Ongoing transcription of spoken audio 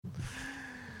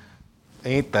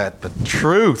Ain't that the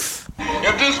truth?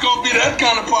 If this gonna be that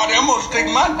kind of party, I'm gonna stick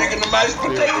my dick in the mashed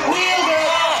potato.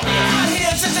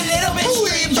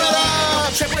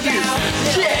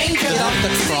 Get off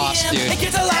the cross, dude.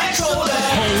 Hanging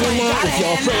out with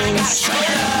your friends.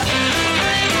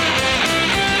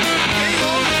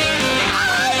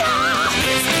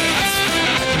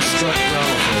 Construct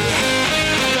relevance.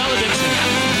 Validation.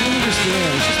 You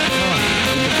understand, it's just fun.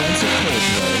 In defense of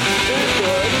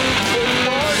Coldplay.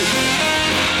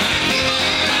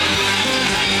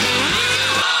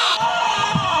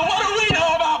 What do we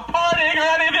know about partying or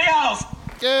anything else?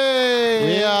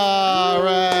 Yay! All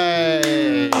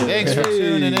right. Thanks for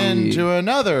tuning in to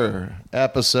another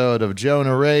episode of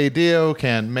Jonah Ray. Dio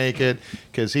can't make it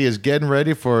because he is getting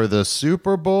ready for the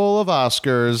Super Bowl of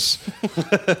Oscars.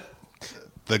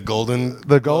 The golden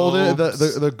The golden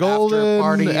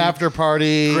after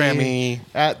party Grammy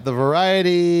at the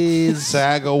Varieties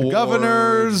SAG Awards,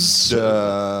 Governors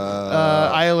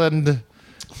Island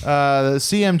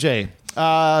CMJ.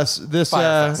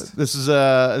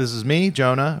 This is me,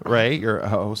 Jonah Ray, your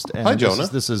host. And Hi, Jonah.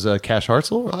 This is Cash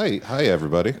Hartzell. Hi,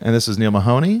 everybody. And this is Neil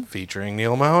Mahoney. featuring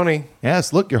Neil Mahoney.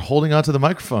 Yes, look, you're holding onto the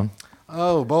microphone.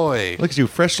 Oh boy. Look at you,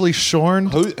 freshly shorn.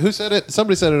 Who said it?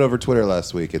 Somebody said it over Twitter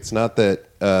last week. It's not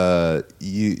that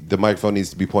the microphone needs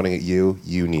to be pointing at you.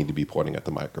 You need to be pointing at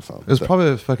the microphone. It was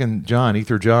probably fucking John,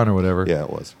 Ether John or whatever. Yeah, it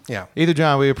was. Yeah. Ether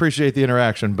John, we appreciate the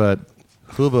interaction, but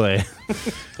oh boy.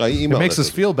 It makes us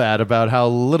feel bad about how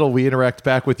little we interact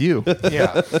back with you.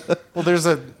 Yeah. Well, there's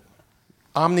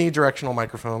omnidirectional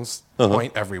microphones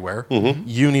point everywhere.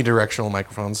 Unidirectional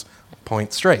microphones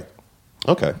point straight.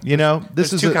 Okay. You know,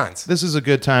 this There's is two kinds. This is a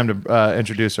good time to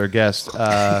introduce our guest.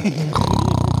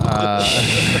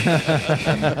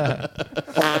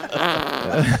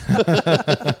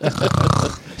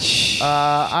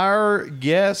 Our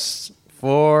guest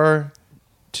for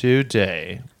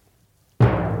today.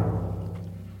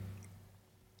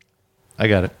 I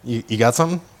got it. You got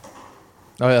something?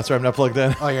 Oh, that's right. I'm not plugged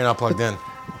in. Oh, you're not plugged in.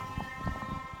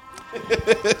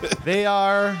 They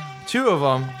are two of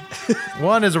them.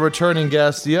 One is a returning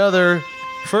guest. The other,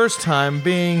 first time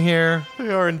being here. They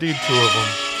are indeed two of them.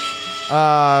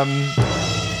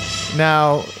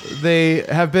 Now, they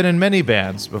have been in many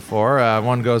bands before.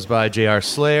 One goes by J.R.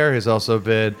 Slayer. He's also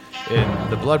been in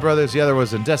the Blood Brothers. The other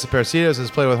was in Desaparecidos.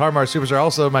 Has played with Hardmar Superstar.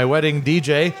 Also, my wedding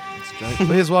DJ.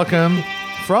 Please welcome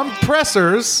from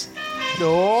Pressers.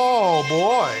 Oh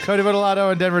boy. Cody Vitalato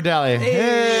and Denver Daly.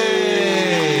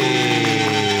 Hey.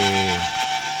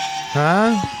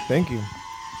 Huh? Thank you.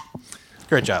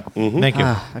 Great job. Thank you.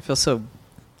 I feel so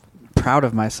proud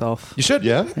of myself. You should.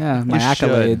 Yeah? Yeah, my You should.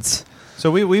 accolades.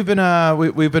 So we've been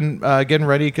getting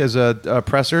ready because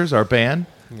Pressers, our band.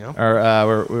 Yeah.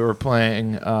 We were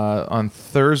playing on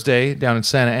Thursday down in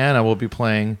Santa Ana. We'll be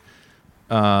playing,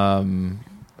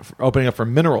 opening up for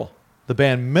Mineral, the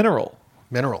band Mineral.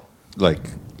 Mineral. Like,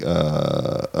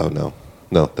 oh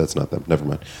no, that's not them. Never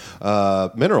mind.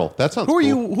 Mineral. That sounds. Who are cool.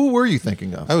 you? Who were you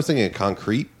thinking of? I was thinking of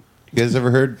Concrete. You guys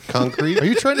ever heard Concrete? Are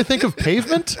you trying to think of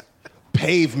Pavement?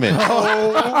 Pavement.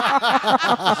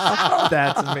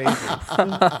 That's amazing.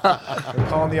 We're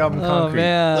calling the album Oh Concrete.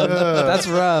 man, that's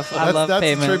rough. I love that's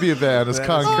pavement. the tribute band. It's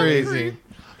Concrete.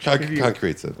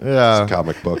 Concrete's a Yeah.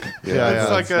 comic book.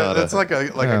 Yeah. It's like a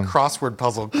crossword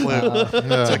puzzle clue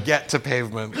to get to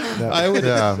pavement. I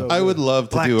would love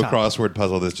to do a crossword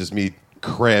puzzle that's just me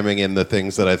cramming in the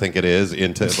things that I think it is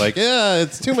into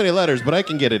it's too many letters, but I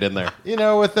can get it in there. You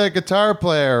know, with that guitar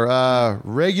player,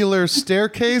 regular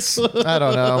staircase. I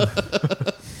don't know.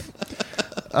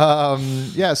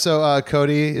 So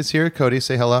Cody is here. Cody,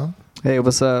 say hello. Hey,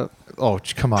 what's up? Oh,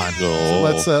 come on. Oh,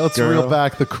 Let's reel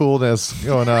back the coolness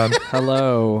going on.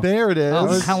 Hello. There it is. Oh,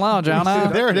 hello,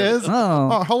 Jonah. There it is.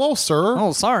 Oh. Hello, sir.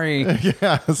 Oh, sorry.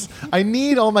 Yes. I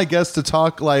need all my guests to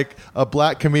talk like a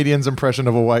black comedian's impression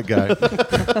of a white guy,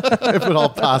 if at all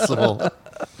possible.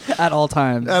 At all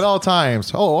times. At all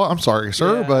times. Oh, I'm sorry,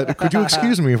 sir, but could you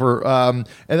excuse me for... and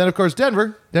then, of course,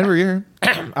 Denver. Denver, you're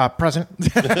here. Present.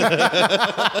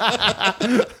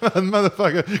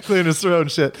 Motherfucker clearing his throat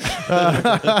and shit.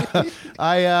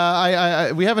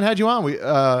 We haven't had you on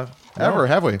ever,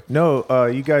 have we? No,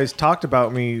 you guys talked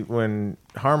about me when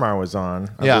Harmar was on,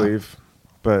 I believe,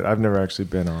 but I've never actually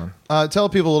been on. Tell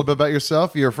people a little bit about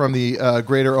yourself. You're from the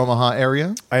greater Omaha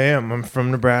area. I am. I'm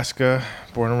from Nebraska,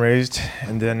 born and raised,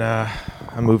 and then I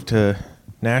moved to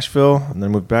Nashville, and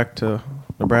then moved back to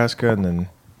Nebraska, and then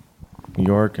New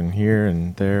York, and here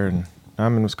and there, and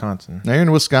I'm in Wisconsin. Now you're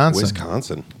in Wisconsin.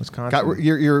 Wisconsin.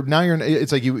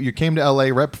 It's like you came to LA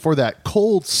right before that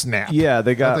cold snap. Yeah,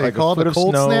 they got They like call a foot it of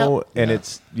cold snow, snap? and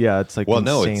it's like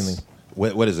insanely.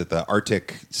 what is it? The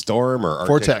Arctic Storm or Arctic,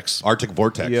 Vortex. Arctic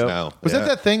Vortex Yep. now. Was Yeah.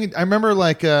 that thing? I remember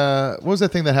what was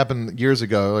that thing that happened years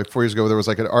ago, like 4 years ago, where there was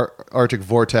like an Arctic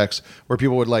vortex where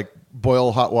people would like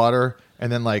boil hot water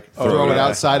and then like throw it yeah.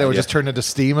 outside. It would Yeah. just turn into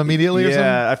steam immediately or something.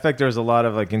 Yeah, I think there was a lot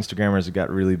of like Instagrammers that got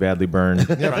really badly burned.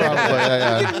 Yeah,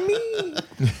 probably.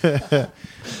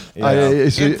 Yeah.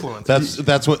 Influence.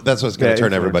 That's what's going to Yeah, turn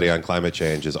influence. everybody on climate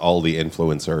change is all the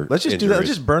influencer. Let's just do that. Let's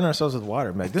injuries. just burn ourselves with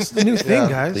water. Like, this is the new thing,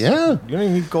 guys. Yeah. You don't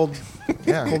even need cold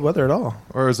weather at all.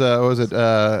 Or as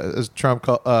Trump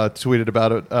tweeted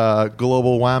about it,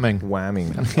 global whamming.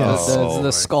 Whamming.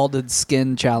 The scalded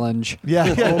skin challenge.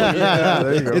 Yeah,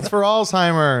 there you go. it's for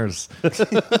Alzheimer's.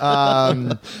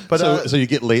 So you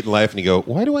get late in life and you go,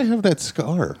 why do I have that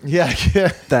scar? Yeah.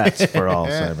 That's for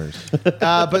Alzheimer's.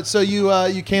 But so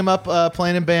you came up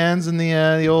playing in bands in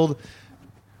the old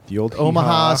The old Omaha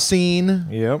hee-haw. scene.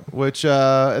 Yep. Which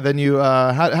then you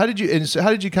how did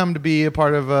you come to be a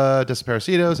part of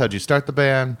Desaparecidos? How did you start the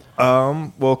band?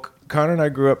 Well, Connor and I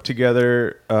grew up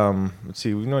together. Let's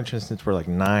see, we've known each other since we're like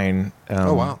 9.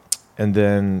 Oh, wow. And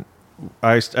then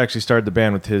I actually started the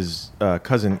band with his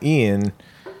cousin Ian,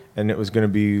 and it was going to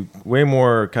be way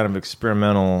more kind of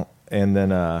experimental. And then,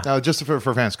 Now, just for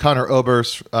fans, Connor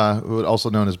Oberst, who also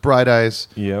known as Bright Eyes.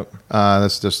 yep.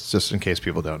 That's just in case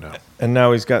people don't know. And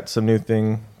now he's got some new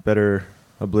thing, Better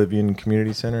Oblivion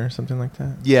Community Center or something like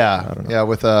that. Yeah, I don't know. yeah,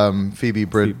 with Phoebe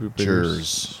Bridgers.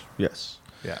 Bridgers. Yes.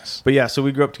 Yes. But yeah, so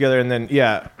we grew up together, and then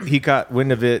he got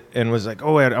wind of it and was like,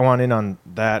 "Oh, I want in on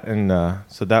that," and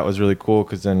so that was really cool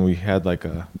because then we had like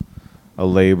a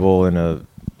label and a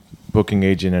booking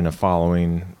agent and a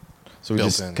following, so we Built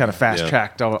just in, kind of fast yeah.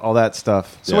 tracked all that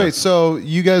stuff. So wait, so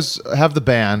you guys have the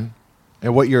band,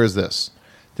 and what year is this?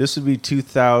 This would be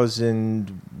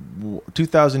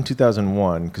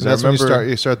 2001 because I That's when remember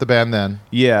you start the band then.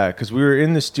 Yeah, because we were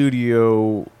in the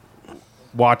studio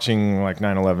watching like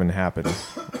 9/11 happen.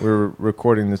 We were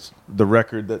recording the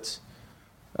record that's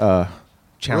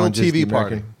challenges TV the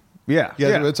party. American. Yeah,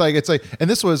 Yeah, it's like, and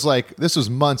this was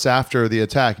months after the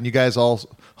attack, and you guys all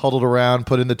huddled around,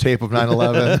 put in the tape of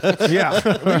 9/11. yeah.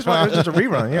 It was just a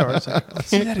rerun. Yeah, it's like, let's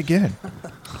see that again.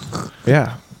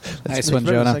 Yeah, Nice one,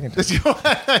 Jonah. This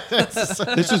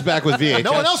was back with VHS.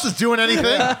 No one else is doing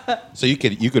anything. So you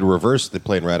could reverse the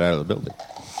plane right out of the building.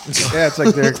 Yeah, it's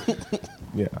like they're.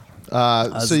 Yeah.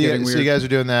 So you guys are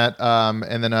doing that,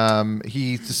 and then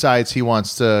he decides he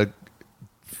wants to.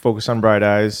 Focus on Bright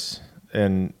Eyes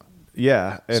and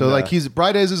yeah. And, So like he's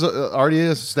Bright Eyes is already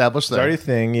established it's already a there.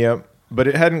 thing. Yep. But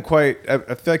it hadn't quite. I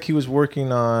feel like he was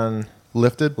working on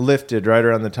Lifted, Lifted right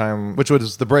around the time. which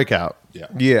was the breakout. Yeah.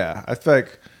 Yeah, I feel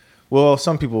like. Well,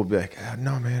 some people will be like,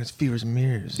 "No, man, it's Fevers and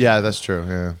Mirrors." Yeah, that's true.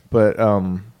 Yeah. But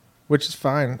which is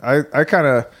fine. I kind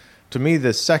of, to me,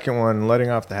 the second one,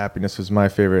 Letting Off the Happiness, was my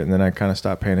favorite, and then I kind of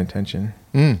stopped paying attention.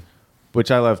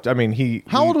 Which I loved. I mean,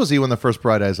 How old was he when the first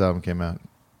Bright Eyes album came out?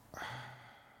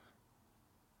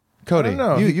 Cody, I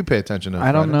don't know. you pay attention to.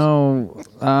 I don't Bright Eyes.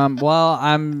 know. Well,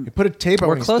 I'm. put a tape on.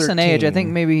 We're when he's close in age. I 13. think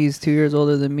maybe he's 2 years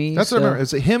older than me. That's what I remember.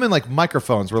 It's him and like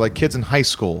microphones were like kids in high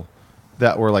school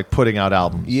that were like putting out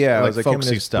albums. Yeah, it like was like him and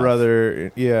folksy his stuff.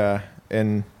 brother. Yeah,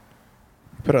 and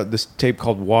he put out this tape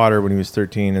called Water when he was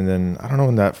 13, and then I don't know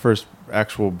when that first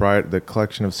actual the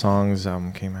collection of songs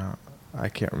came out. I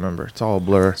can't remember. It's all a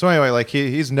blur. So anyway, like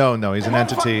he's known though. He's an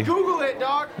entity. Google it,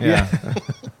 dog. Yeah.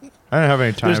 I don't have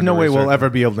any time. There's no to way we'll research. ever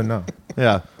be able to know.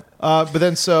 Yeah. But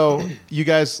then so you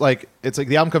guys like it's like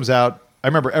the album comes out. I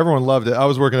remember everyone loved it. I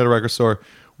was working at a record store.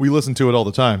 We listened to it all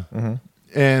the time.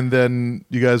 And then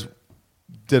you guys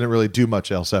didn't really do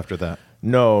much else after that.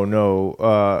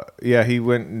 No. Yeah, he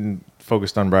went and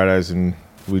focused on Bright Eyes, and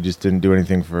we just didn't do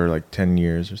anything for like 10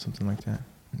 years or something like that.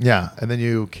 Yeah. And then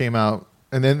you came out,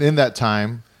 and then in that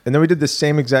time, And then we did the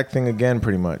same exact thing again,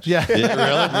 pretty much. yeah, We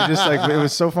just like, it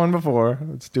was so fun before.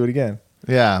 Let's do it again.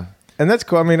 yeah, And that's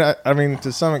cool. I mean,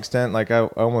 to some extent, like I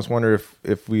almost wonder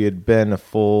if we had been a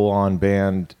full-on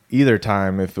band either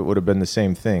time, if it would have been the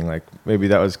same thing. Like maybe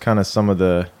that was kind of some of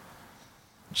the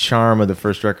charm of the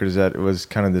first record, is that it was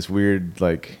kind of this weird,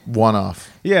 like, one off.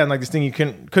 yeah, and like this thing you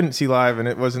couldn't see live, and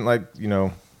it wasn't like,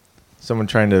 someone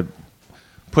trying to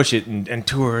push it and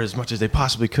tour as much as they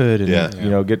possibly could,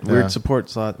 and get weird Yeah. support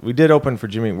slot. We did open for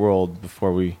Jimmy Eat World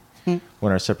before we went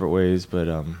our separate ways, but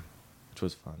which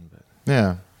was fun. But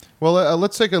Yeah. Well,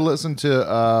 let's take a listen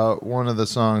to one of the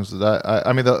songs that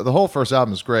I mean, the whole first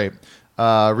album is great.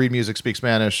 Read Music, Speak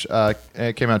Spanish.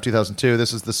 It came out in 2002.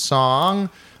 This is the song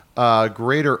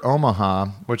Greater Omaha,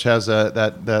 which has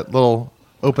that little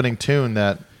opening tune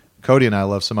that Cody and I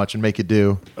love so much and make you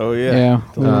do. oh yeah, Yeah.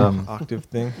 the little octave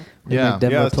thing. Yeah.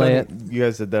 Denver I was play telling you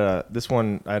guys that this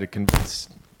one I had to convince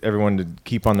everyone to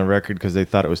keep on the record because they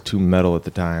thought it was too metal at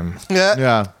the time.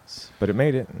 Yeah. But it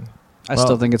made it. I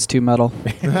still think it's too metal.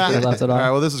 They left it All off.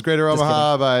 right, well, this is Greater Just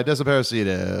Omaha by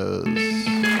Desaparecidos.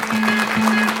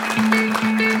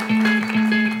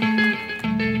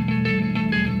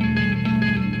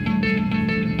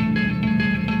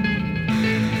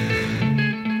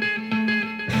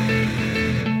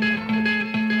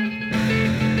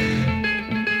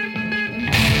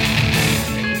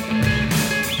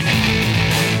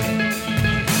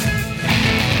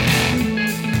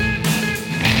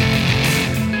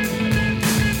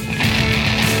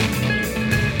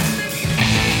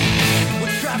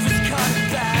 Traffic's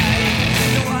cut back.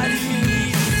 Nobody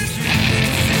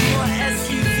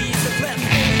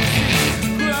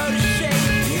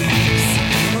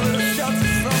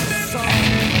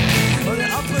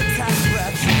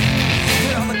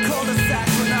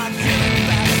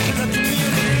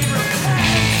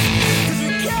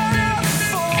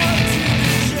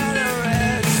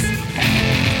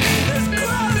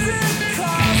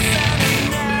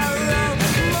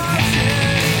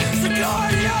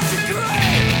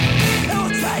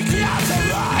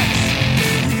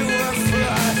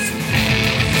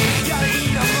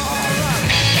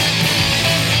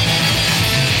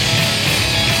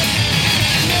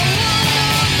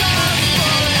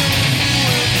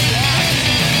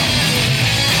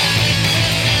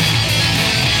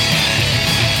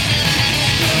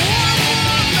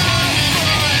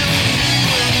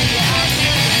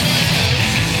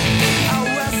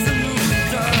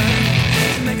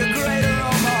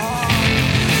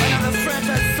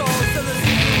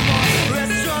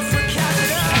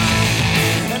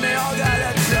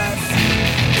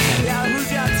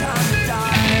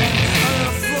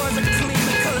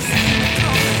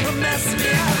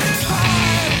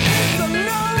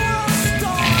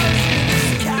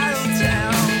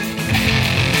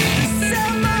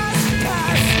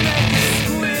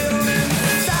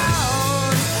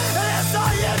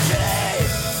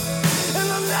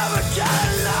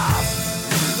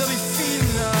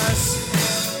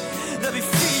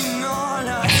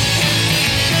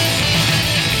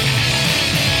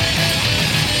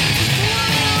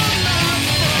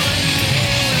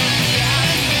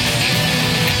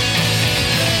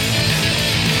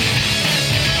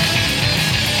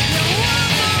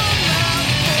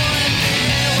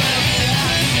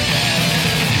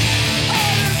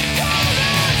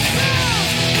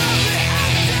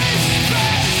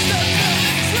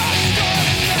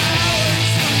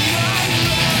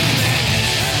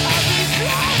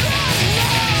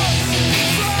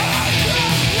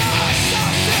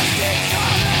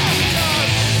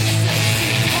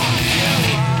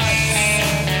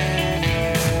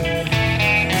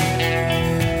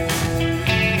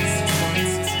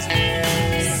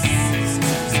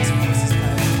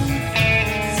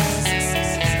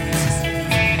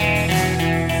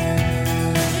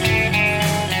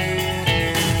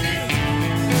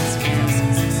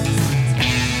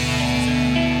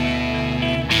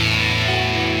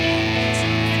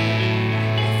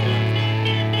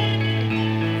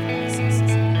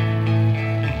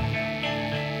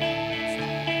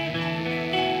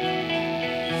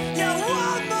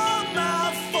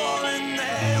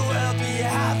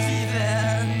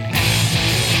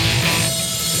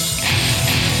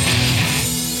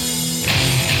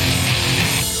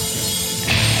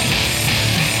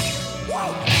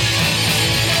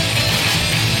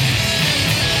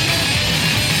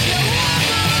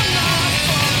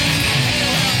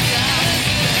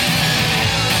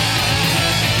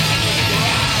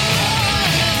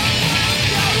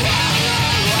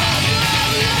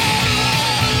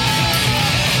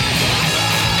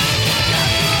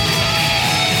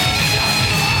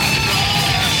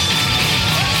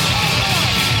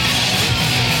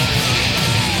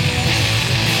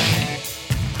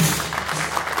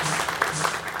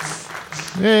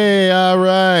Hey, all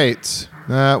right.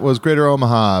 That was Greater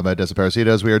Omaha by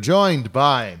Desaparecidos. We are joined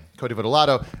by Cody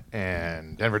Votolato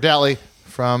and Denver Daly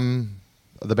from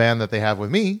the band that they have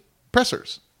with me,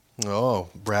 Pressers. Oh,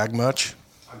 brag much?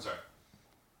 I'm sorry.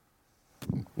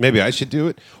 Maybe I should do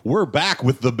it. We're back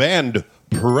with the band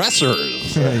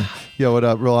Pressers. Hey, yo, what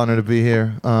up? Real honor to be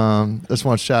here. Just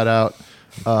want to shout out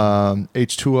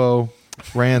H2O,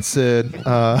 Rancid,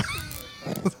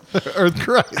 Earth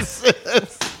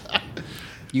Crisis.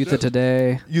 Youth of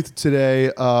Today. Youth of Today,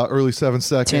 early 7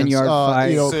 seconds. 10-yard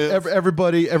fight. You know,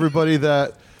 everybody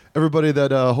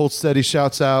that Hold Steady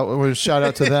shouts out. I want to shout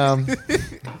out to them.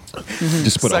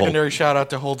 Just put Secondary shout out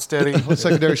to Hold Steady.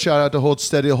 Secondary shout out to Hold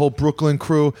Steady, the whole Brooklyn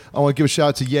crew. I want to give a shout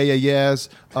out to Yeah Yeah Yeahs.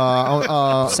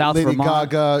 South Lady Vermont.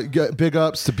 Gaga. Big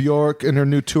ups to Bjork and her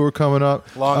new tour coming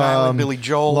up. Long Island Billy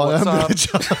Joel. Long What's Island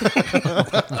up? Billy Joel.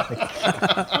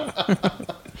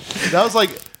 That was like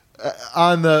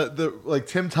on the like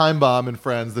Tim Timebomb and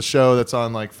Friends, the show that's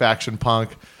on like Faction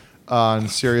Punk on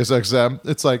Sirius XM.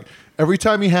 It's like every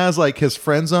time he has like his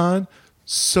friends on,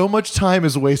 so much time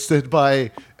is wasted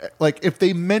by like if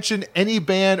they mention any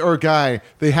band or guy,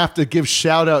 they have to give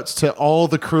shout outs to all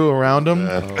the crew around them.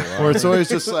 Where it's always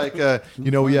just like we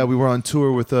were on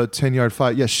tour with a 10-yard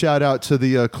fight. Yeah, shout out to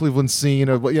the Cleveland scene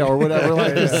or or whatever.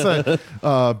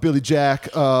 Like Billy Jack.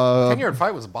 10-Yard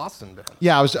Fight was a Boston band.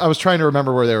 Yeah, I was trying to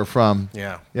remember where they were from.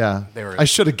 Yeah. Yeah. They were- I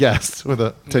should have guessed with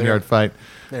a 10-yard fight.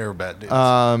 They were bad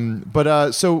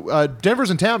dudes. So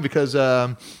Denver's in town because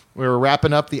we were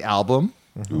wrapping up the album.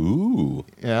 Ooh.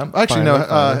 Yeah. Actually,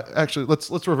 Actually, let's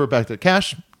revert back to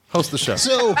Cash. Host the show.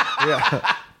 So,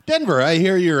 Denver, I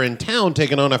hear you're in town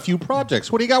taking on a few projects.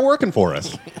 What do you got working for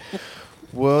us?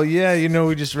 Well, yeah,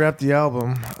 we just wrapped the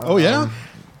album. Oh, yeah?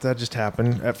 That just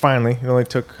happened. Finally. It only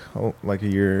took like a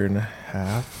year and a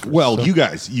half. Well, you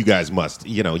guys must,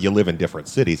 you live in different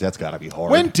cities. That's got to be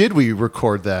hard. When did we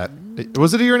record that?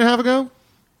 Was it a year and a half ago?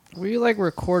 We like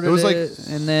recorded It was like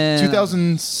and then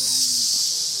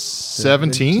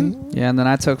 2017? Yeah, and then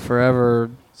I took forever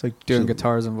It's like doing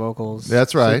guitars and vocals. That's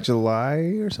It's like right. July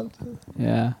or something.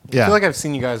 Yeah. I Yeah. feel like I've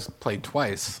seen you guys play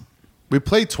twice. We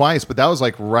played twice, but that was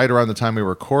like right around the time we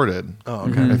recorded. Oh,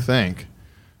 okay. I think.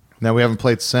 Now we haven't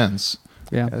played since.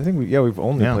 Yeah. I think we've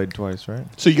only Yeah. played twice, right?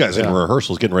 So you guys in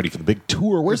rehearsals getting ready for the big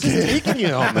tour. Where's this taking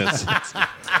you on this?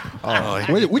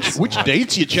 Which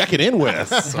dates you checking in with?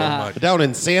 So much. Down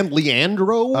in San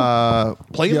Leandro?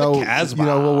 Playing the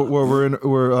Casbah.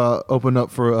 We're open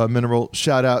up for a mineral.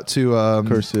 Shout out to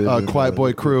Cursive. Quiet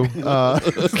Boy crew. Shout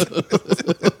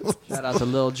out to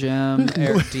Lil Jim,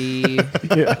 Eric D.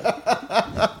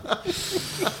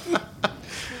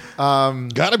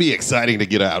 Got to be exciting to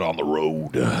get out on the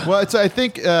road. Well, I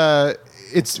think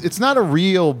it's not a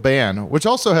real band, which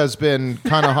also has been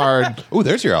kind of hard. Oh,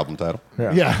 there's your album title.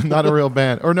 Yeah, not a real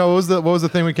band. Or no, what was the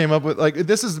thing we came up with? Like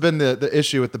this has been the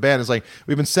issue with the band is like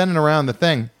we've been sending around the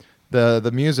thing,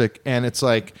 the music, and it's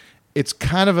like it's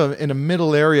kind of in a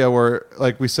middle area where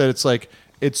like we said it's like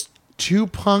too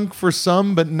punk for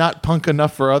some, but not punk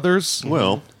enough for others.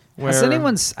 Well, Has Where-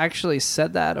 anyone actually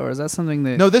said that, or is that something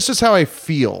that? No, this is how I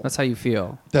feel. That's how you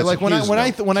feel. that's like when I his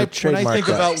think trademark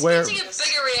that. about where Expecting a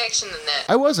bigger reaction than that.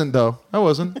 I wasn't though. I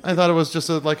wasn't. I thought it was just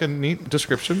a neat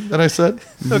description that I said.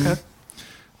 Okay.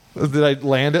 Did I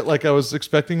land it like I was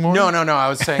expecting more? No. I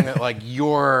was saying that like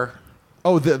your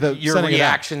the your sending it out.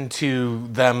 reaction to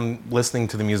them listening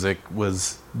to the music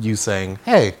was you saying,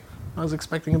 "Hey, I was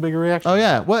expecting a bigger reaction." Oh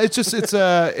yeah. Well, it's just it's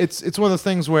one of those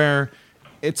things where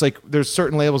it's like there's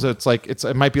certain labels that it's like it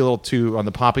might be a little too on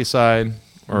the poppy side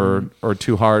or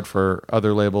too hard for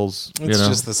other labels. It's you know?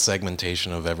 just the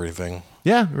segmentation of everything.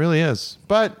 Yeah, it really is.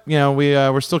 But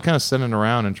we're still kind of sitting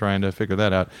around and trying to figure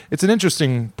that out. It's an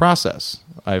interesting process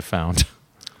I've found.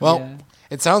 Well, Yeah.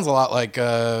 it sounds a lot like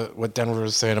what Denver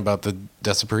was saying about the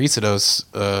Desaparecidos.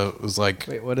 It was like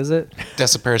Wait, what is it?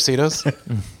 Desaparecidos.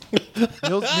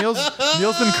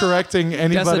 Neil's been correcting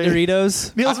anybody.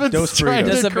 Doritos. Neil's been Dos trying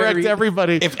to Burritos. correct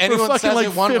everybody. If for anyone fucking, says like,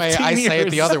 it one way, 15 I say it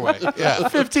the years. other way. Yeah.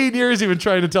 15 years even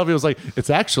trying to tell people, it's like, it's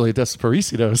actually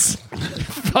Desperecitos.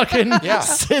 Fucking Yeah.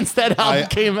 since that album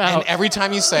came out. And every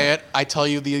time you say it, I tell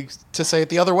you to say it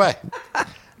the other way.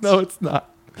 No, it's not.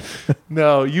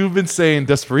 No, you've been saying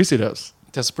Desperecitos.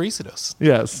 Desaparecidos.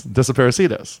 Yes,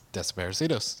 Desaparecidos.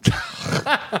 Desaparecidos.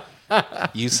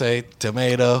 You say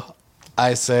tomato.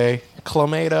 I say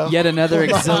clamato. Yet another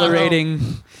exhilarating.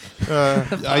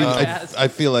 I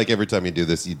feel like every time you do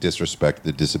this, you disrespect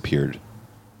the disappeared.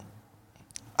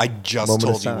 I just Moment of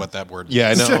told you silence. what that word Yeah,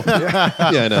 I know. Yeah,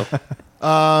 I know.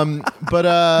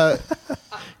 But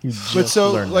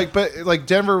so like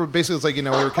Denver basically it's like we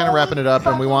were kind of wrapping it up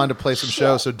and we wanted to play some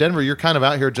shows. So Denver, you're kind of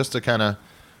out here just to kind of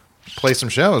play some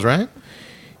shows, right?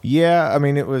 Yeah, I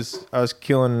mean, I was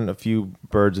killing a few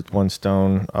birds with one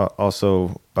stone.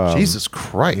 Also, Jesus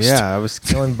Christ! yeah, I was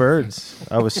killing birds.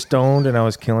 I was stoned and I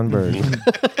was killing birds.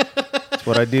 That's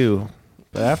what I do.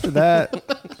 But after that,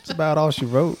 it's about all she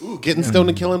wrote. Ooh, Getting Stoned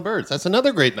and Killing Birds. That's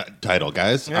another great title,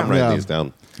 guys. I'm writing Yeah. these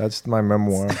down. That's my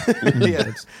memoir.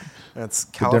 That's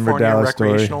Denver, California Dallas story.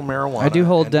 recreational marijuana. I do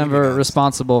hold and movie Denver guns.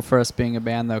 responsible for us being a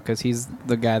band, though, because he's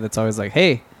the guy that's always like,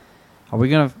 "Hey, are we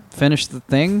gonna finish the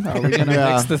thing? Are we gonna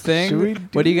Yeah. mix the thing? Should we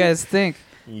What do you guys think?"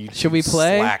 Should we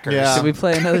play? Slackers. Yeah. Should we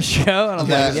play another show? And I'm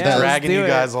That- like, yeah, that- let's Dragging do you it.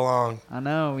 guys along. I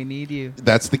know, we need you.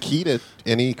 That's the key to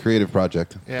any creative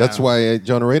project. Yeah. That's why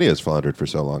Jonah Radio's floundered for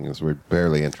so long, is we're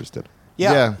barely interested.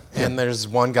 Yeah. Yeah. And there's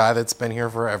one guy that's been here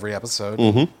for every episode.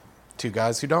 Mm-hmm. Two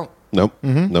guys who don't. Nope.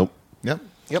 Nope. Yep.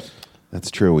 Yep. That's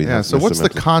true. We Yeah. have So missed what's some the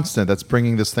episodes. constant that's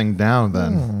bringing this thing down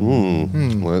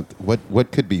then?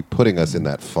 What could be putting us in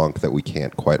that funk that we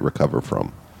can't quite recover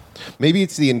from? Maybe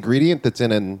it's the ingredient that's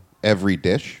in every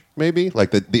dish. Maybe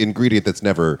like the ingredient that's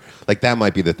never like that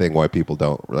might be the thing why people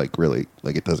don't like really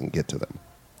like it doesn't get to them.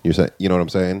 You know what I'm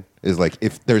saying? Is like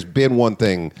if there's been one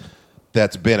thing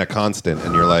that's been a constant,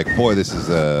 and you're like, boy, this is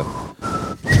a.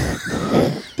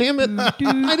 Damn it!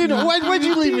 I didn't. Why'd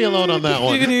you leave me alone on that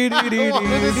one? I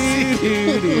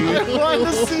wanted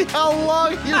to see how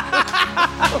long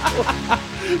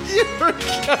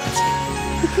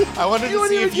I wanted to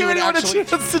see if you would actually.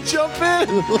 chance to jump in.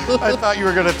 I thought you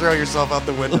were going to throw yourself out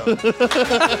the window. It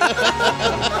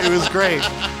was great.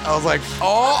 I was like,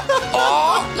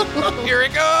 oh, here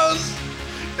it goes.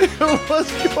 It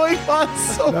was going on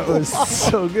so That was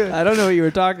so good. I don't know what you were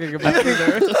talking about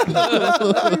either.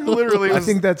 Literally, I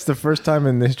think that's the first time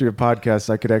in the history of podcasts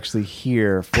I could actually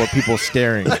hear four people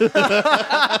staring.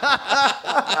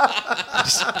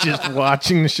 just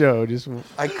watching the show.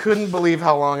 I couldn't believe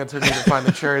how long it took me to find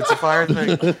the Chariots of Fire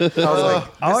thing. I was like,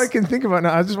 all I can think about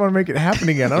now, I just want to make it happen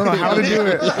again. I don't know how to do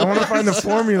it. I want to find the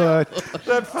formula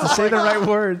to say the right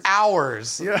words.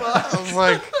 hours.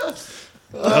 I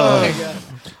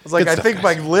was like, I think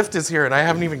my lift is here and I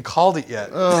haven't even called it yet.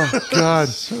 Oh God.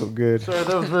 So good. Sorry,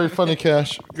 that was very funny,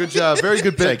 Cash. Good job. Very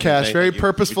good bit, Thank you, Cash. thank Very you.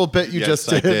 purposeful bit you Yes,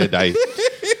 just I did. did.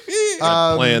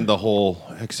 I planned the whole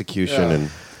execution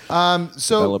and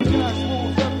So,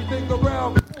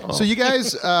 development. so you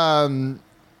guys have.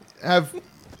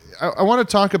 I want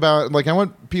to talk about I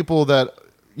want people that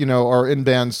are in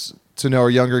bands to know, or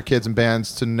younger kids in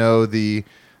bands to know the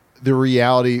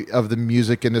reality of the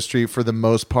music industry for the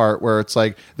most part, where it's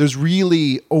like there's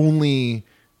really only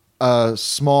a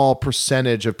small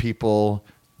percentage of people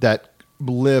that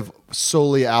live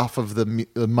solely off of the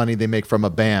money they make from a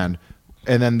band.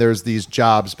 And then there's these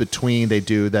jobs between they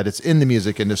do that it's in the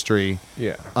music industry.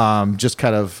 Yeah. Just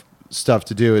kind of stuff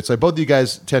to do. It's like both of you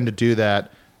guys tend to do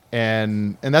that.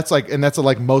 And that's like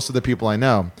most of the people I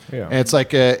know. Yeah. And it's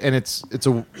like it's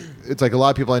like a lot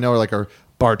of people I know are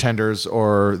bartenders,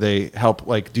 or they help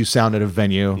do sound at a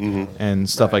venue and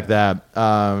stuff like that.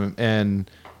 And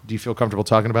do you feel comfortable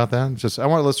talking about that? Just I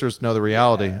want listeners to know the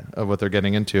reality of what they're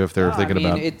getting into if they're thinking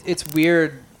about it. It's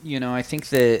weird. I think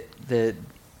that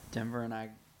Denver and I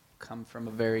come from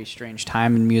a very strange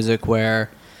time in music where,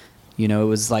 it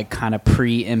was kind of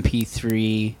pre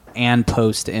MP3 and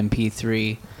post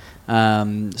MP3.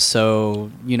 So,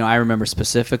 I remember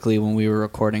specifically when we were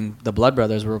recording, the Blood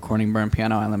Brothers were recording Burn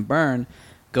Piano Island Burn,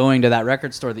 going to that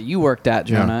record store that you worked at,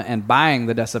 Jonah, and buying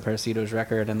the Desaparecidos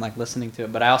record and listening to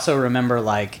it. But I also remember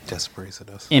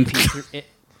Desperados. MP3,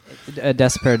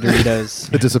 Desperados.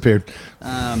 It disappeared.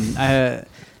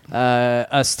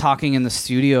 Us talking in the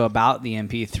studio about the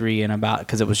MP3 and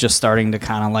because it was just starting to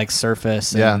kind of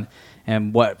surface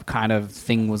and what kind of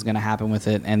thing was going to happen with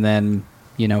it. And then,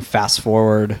 fast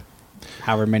forward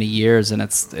however many years and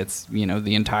it's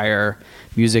the entire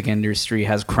music industry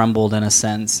has crumbled in a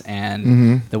sense,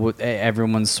 and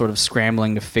everyone's sort of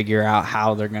scrambling to figure out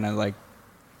how they're going to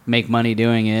make money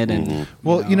doing it. And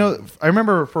I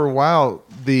remember for a while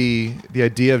the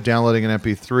idea of downloading an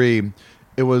MP3,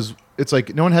 it's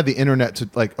like no one had the internet to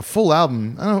a full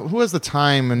album. I don't know who has the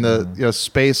time and the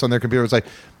space on their computer. It was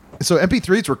so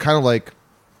MP3s were kind of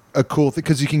a cool thing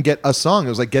because you can get a song. It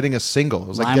was like getting a single. It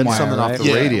was like getting LimeWire, something off right?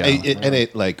 the radio. And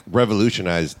it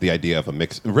revolutionized the idea of a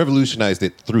mix. Revolutionized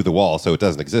it through the wall, so it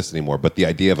doesn't exist anymore. But the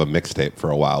idea of a mixtape for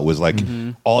a while was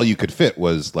all you could fit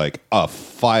was a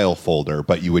file folder.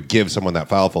 But you would give someone that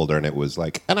file folder, and it was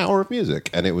an hour of music.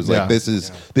 And it was this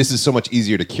is so much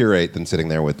easier to curate than sitting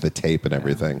there with the tape and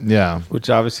everything. Yeah. Which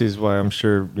obviously is why I'm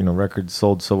sure, records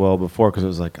sold so well before, because it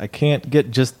was I can't get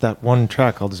just that one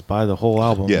track. I'll just buy the whole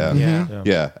album. Yeah. Yeah.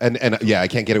 Yeah. And I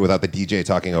can't get it without the DJ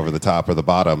talking over the top or the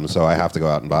bottom, so I have to go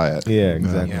out and buy it. Yeah,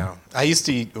 exactly. Yeah. I used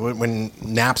to, when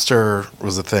Napster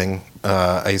was a thing,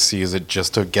 I used to use it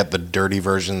just to get the dirty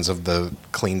versions of the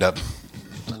cleaned up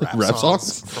Rap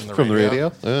songs from the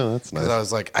radio. Oh, that's nice.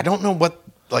 Because I was I don't know what,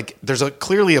 there's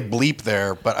clearly a bleep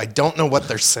there, but I don't know what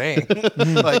they're saying.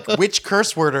 Which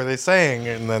curse word are they saying?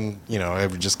 And then, I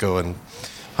would just go and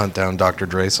hunt down Dr.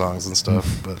 Dre songs and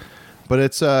stuff. But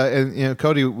it's and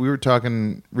Cody, we were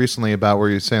talking recently about where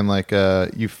you're saying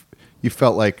you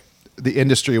felt like the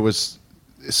industry was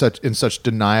in such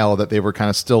denial that they were kind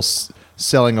of still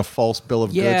selling a false bill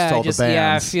of goods to all the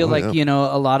bands. I feel Oh, like yeah. you know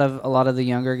a lot of the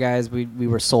younger guys we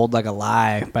were sold like a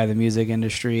lie by the music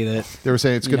industry that They were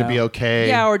saying it's you going to be know, okay.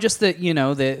 Yeah, or just that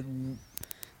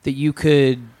that you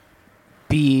could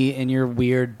be in your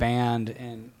weird band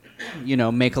and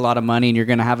make a lot of money and you're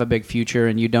going to have a big future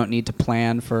and you don't need to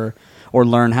plan for or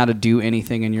learn how to do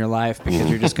anything in your life because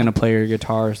you're just going to play your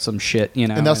guitar or some shit,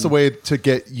 And that's the way to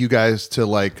get you guys to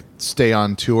like stay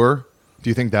on tour. Do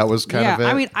you think that was kind of it?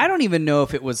 I mean, I don't even know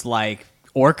if it was like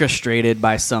orchestrated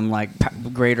by some like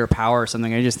greater power or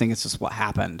something. I just think it's just what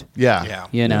happened. yeah.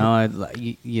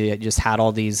 You just had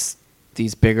all these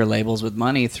bigger labels with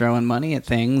money throwing money at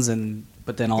things,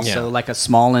 but then also like a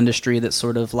small industry that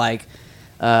sort of like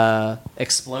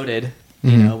exploded,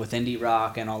 with indie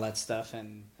rock and all that stuff,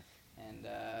 and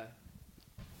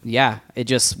it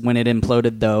just when it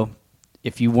imploded though,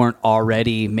 if you weren't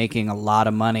already making a lot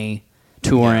of money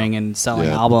touring and selling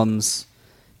Yeah. albums,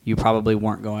 you probably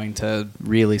weren't going to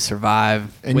really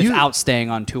survive And without staying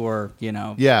on tour.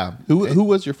 Yeah. Who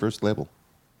was your first label?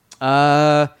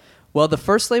 Well, the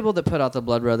first label that put out the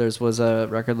Blood Brothers was a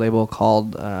record label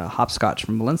called Hopscotch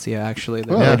from Valencia, actually,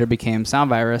 that later became Sound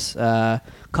Virus,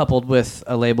 coupled with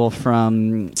a label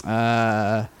from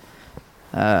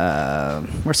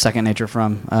where's Second Nature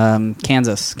from?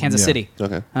 Kansas City.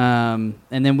 Okay. And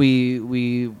then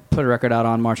we put a record out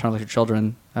on March on Electric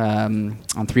Children on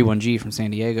 31G from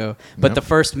San Diego. But the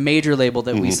first major label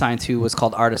that we signed to was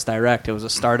called Artist Direct. It was a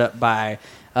startup by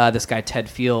this guy Ted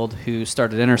Field, who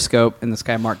started Interscope, and this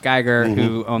guy Mark Geiger,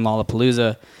 who owned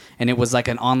Lollapalooza. And it was like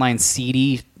an online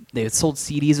CD. They had sold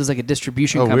CDs. It was like a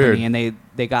distribution company, weird. and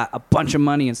they got a bunch of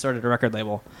money and started a record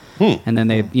label. And then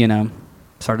they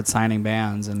started signing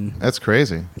bands, and That's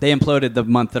crazy. they imploded the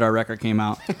month that our record came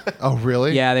out. Oh,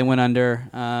 really? Yeah, they went under.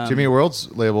 Jimmy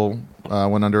World's label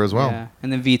went under as well. Yeah,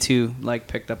 and then V2 like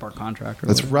picked up our contract. Or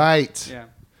That's whatever. right.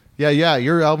 Yeah. Yeah.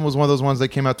 Your album was one of those ones that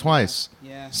came out twice.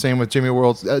 Yeah. Same with Jimmy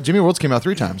World's. Jimmy World's came out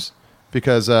 3 times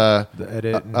because The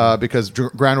edit. because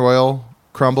Grand Royal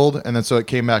crumbled, and then so it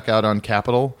came back out on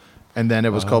Capitol, and then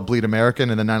it was called Bleed American,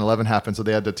 and then 9/11 happened, so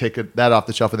they had to take that off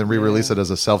the shelf and then re-release it as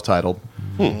a self-titled.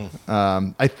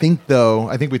 I think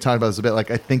we talked about this a bit.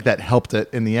 Like I think that helped it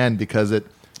in the end because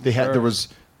there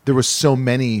was so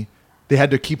many. They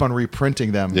had to keep on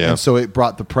reprinting them, Yeah. and so it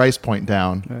brought the price point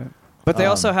down. But they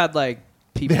also had like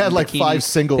people. They had in like bikinis. 5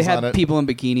 singles They had on it. people in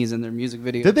bikinis in their music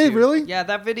video. Did they too. really? Yeah,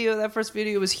 that first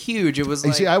video was huge. It was. You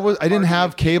Like see, I didn't party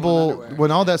have of people in cable underwear.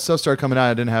 when all that stuff started coming out.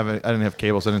 I didn't have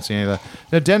cable, so I didn't see any of that.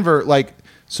 Now Denver, like,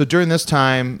 so during this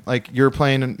time, like you're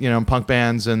playing, in punk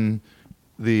bands in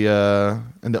the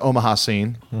Omaha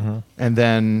scene, and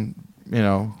then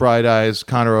Bright Eyes,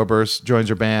 Connor Oberst joins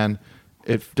your band.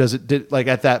 Like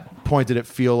at that point, did it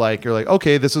feel like you're like,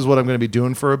 okay, this is what I'm going to be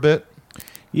doing for a bit?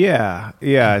 Yeah.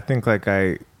 I think like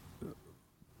I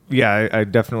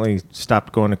definitely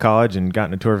stopped going to college and got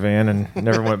in a tour van and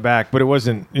never went back. But it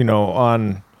wasn't,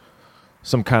 on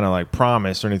some kind of like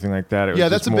promise or anything like that. It was Yeah,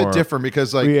 just that's a more, bit different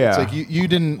because like Yeah. it's like you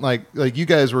didn't like you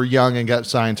guys were young and got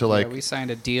signed to like. Yeah, we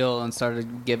signed a deal and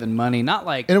started giving money. Not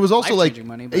like. And it was also like life-changing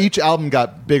money, but each album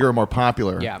got bigger and more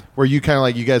popular. Yeah. Where you kind of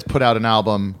like you guys put out an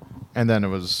album and then it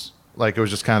was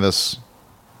just kind of this.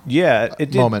 Yeah,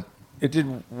 it did, moment. It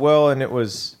did well, and it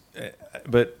was,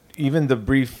 but even the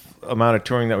brief amount of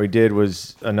touring that we did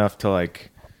was enough to like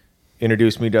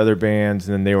introduce me to other bands,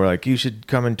 and then they were like, "You should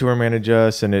come and tour manage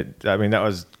us." And that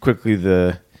was quickly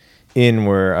the in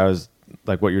where I was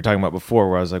like what you were talking about before,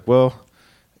 where I was like, "Well,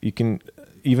 you can."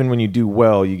 Even when you do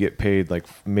well, you get paid like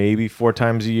maybe 4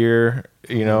 times a year,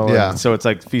 Yeah. And so it's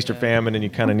like feast or famine, and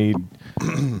you kind of need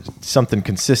something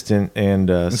consistent. And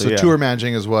So yeah. tour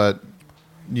managing is what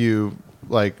you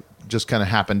like just kind of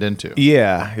happened into.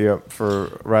 Yeah, for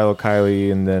Rilo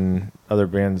Kiley, and then other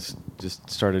bands just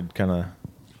started kind of.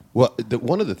 Well,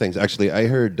 one of the things, actually, I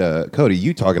heard Cody,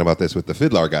 you talking about this with the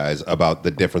Fiddler guys about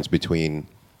the difference between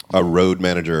a road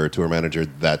manager or tour manager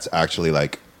that's actually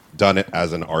like done it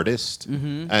as an artist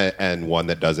and one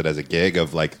that does it as a gig,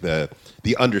 of like the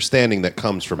understanding that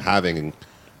comes from having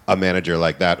a manager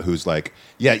like that who's like,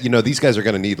 yeah, these guys are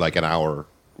going to need like an hour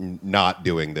not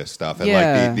doing this stuff, and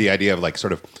Yeah. like the idea of like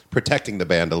sort of protecting the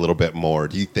band a little bit more.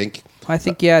 Do you think? I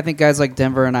think guys like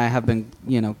Denver and I have been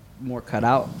more cut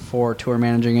out for tour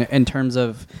managing in terms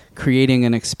of creating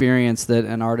an experience that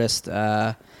an artist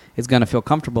is going to feel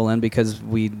comfortable in, because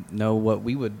we know what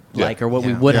we would like or what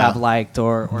we would have liked,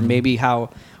 or maybe how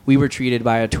we were treated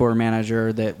by a tour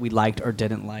manager that we liked or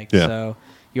didn't like. Yeah. So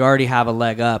you already have a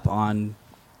leg up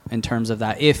in terms of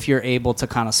that, if you're able to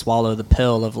kind of swallow the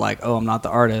pill of like, oh, I'm not the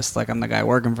artist, like I'm the guy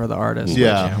working for the artist.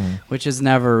 Yeah. which has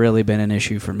never really been an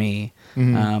issue for me.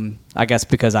 I guess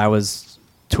because I was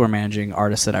tour managing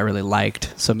artists that I really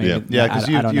liked. So maybe Yeah, because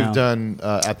I don't you've know. done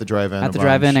at the drive-in. At the a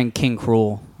drive-in bunch. and King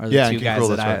Cruel are the Yeah, two and King guys Cruel,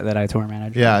 that that's right. that I tour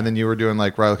managed. Yeah, and then you were doing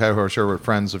like Riley Coyote, who I'm sure were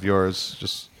friends of yours,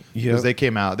 just because Yep. they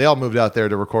came out. They all moved out there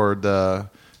to record the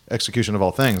Execution of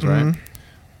All Things, right?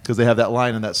 Because they have that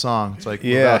line in that song. It's like,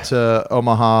 move Yeah. out to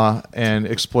Omaha and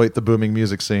exploit the booming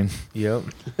music scene. Yep.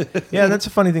 Yeah, and that's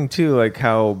a funny thing too. Like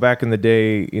how back in the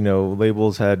day,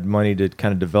 labels had money to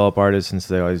kind of develop artists, and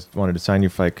so they always wanted to sign you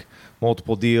for like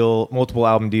multiple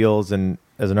album deals. And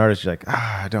as an artist, you're like,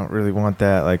 I don't really want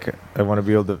that. Like, I want to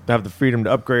be able to have the freedom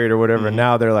to upgrade or whatever. And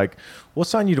now they're like, we'll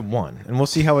sign you to one, and we'll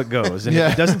see how it goes. And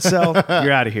if it doesn't sell,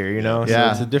 you're out of here. So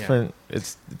Yeah. it's a different.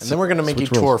 It's And then we're going to make you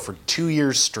switch roles. tour for 2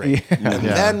 years straight. And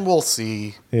then we'll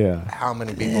see how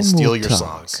many people Then steal we'll your talk.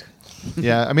 songs.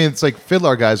 Yeah, I mean, it's like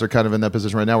Fiddler guys are kind of in that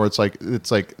position right now, where it's like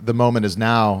the moment is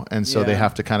now, and so they Yeah.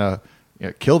 have to kind of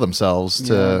kill themselves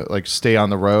to like stay on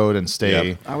the road and stay.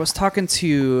 Yep. I was talking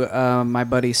to my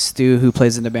buddy Stu, who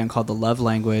plays in a band called The Love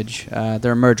Language.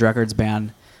 They're a Merge Records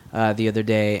band. The other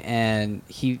day, and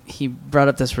he brought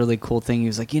up this really cool thing. He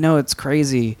was like, it's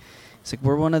crazy. It's like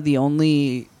we're one of the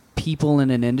only people in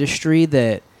an industry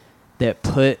that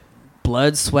put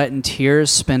blood, sweat, and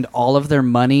tears, spend all of their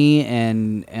money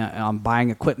and on buying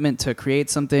equipment to create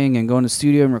something and go in the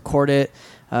studio and record it,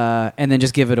 and then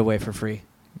just give it away for free.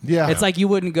 Yeah, It's like you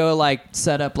wouldn't go like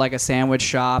set up like a sandwich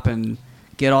shop and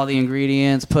get all the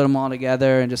ingredients, put them all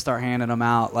together, and just start handing them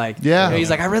out. Like, Yeah. he's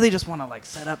like, I really just want to like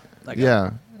set up like yeah.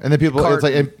 And then people, cart. it's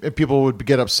like, and people would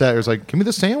get upset. It was like, give me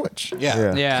the sandwich.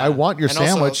 Yeah. Yeah. I want your And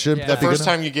also, sandwich. Shouldn't the that be first good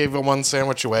time you gave one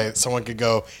sandwich away, someone could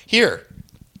go, here,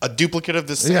 a duplicate of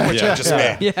this Yeah, sandwich yeah, I just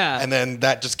yeah. made. Yeah. And then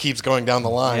that just keeps going down the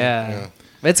line. Yeah.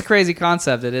 It's a crazy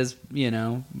concept. It is,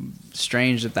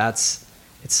 strange that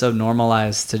it's so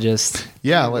normalized to just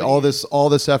Yeah, like all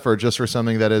this effort just for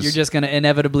something that is. you're just going to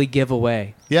inevitably give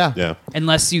away. yeah, Yeah.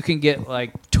 Unless you can get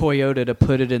like Toyota to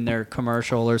put it in their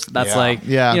commercial, or that's Yeah. like,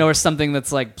 Yeah. or something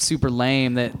that's like super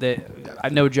lame. That I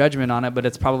have no judgment on it, but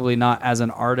it's probably not as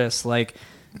an artist like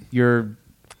your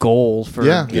goal for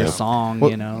Yeah. your Yeah. song.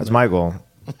 Well, That's my goal.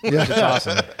 yeah. It's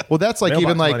awesome. Well, that's like Mailbox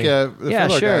even like money. the Yeah,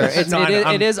 Fiddler sure. guys. It's, No,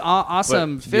 it is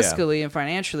awesome but, yeah. fiscally and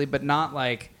financially, but not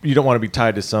like. You don't want to be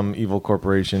tied to some evil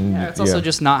corporation. Yeah, it's also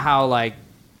just not how like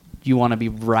you want to be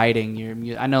writing your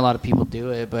music. I know a lot of people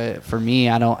do it, but for me,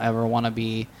 I don't ever want to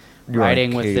be You're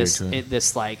writing with archaic, this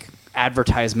this like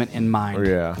advertisement in mind. Oh,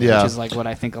 yeah. Yeah. Which is like what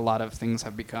I think a lot of things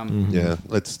have become. Yeah,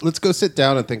 let's go sit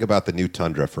down and think about the new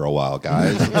Tundra for a while,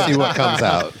 guys. Let's see what comes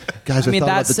out. Guys, I mean, thought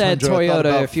that about the said, Tundra, I thought Toyota,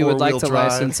 about if you would like to four-wheel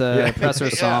drive. license a Presser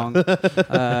song,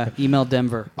 email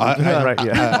Denver. right.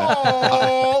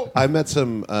 Yeah. I met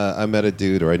a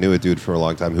dude, or I knew a dude for a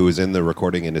long time who was in the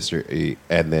recording industry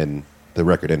and then the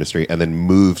record industry, and then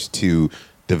moved to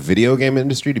the video game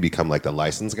industry to become like the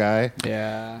license guy.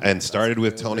 Yeah. And started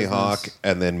with Tony Hawk,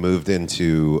 and then moved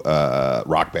into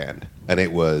Rock Band, and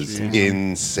it was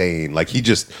insane. Like he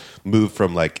just moved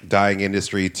from like dying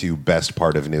industry to best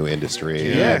part of new industry.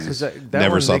 Yeah, and because that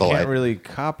never one, saw they the can't light. really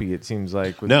copy. It seems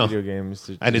like with No. video games,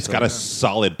 And it's got a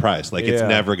solid price. Like it's Yeah.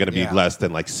 never going to be Yeah. less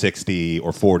than like 60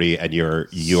 or 40, and your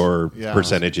Yeah.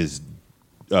 percentage is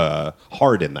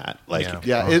hard in that. Like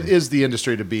Yeah, it is the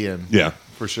industry to be in. Yeah.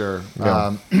 for sure.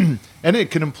 And it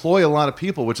can employ a lot of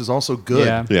people, which is also good.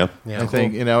 Yeah. Yeah. I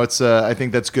think it's. I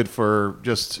think that's good for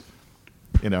just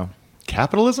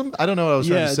capitalism. I don't know what I was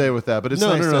trying to say with that, but it's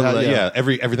nice to have. Yeah.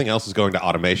 Everything else is going to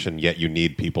automation, yet you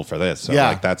need people for this. So Yeah.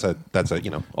 like that's a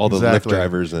all the Exactly. Lyft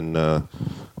drivers and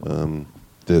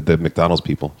the McDonald's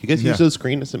people. You guys Yeah. use those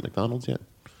screens at McDonald's yet?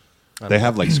 They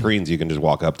have like screens you can just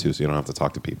walk up to, so you don't have to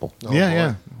talk to people.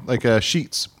 yeah, like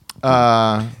sheets.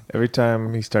 Every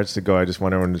time he starts to go, I just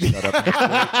want everyone to shut up.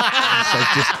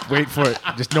 Just wait for it.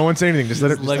 Just no one say anything. Just let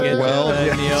it. Look at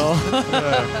Neil.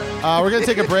 We're going to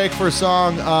take a break for a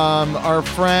song. Our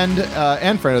friend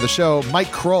and friend of the show,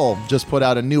 Mike Kroll, just put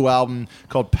out a new album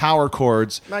called Power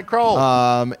Chords. Mike Kroll.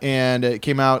 And it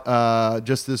came out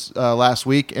just this last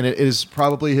week, and it is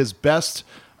probably his best.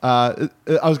 I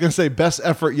was going to say best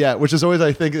effort yet, which is always,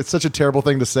 I think, it's such a terrible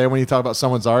thing to say when you talk about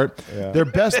someone's art. Yeah. Their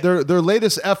best, their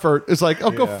latest effort is like, oh,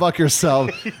 go fuck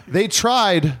yourself. They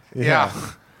tried. Yeah.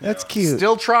 That's cute.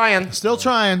 Still trying. Still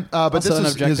trying, but Also this an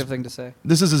is objective his, thing to say.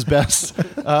 this is his best.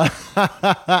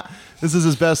 This is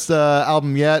his best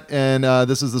album yet, and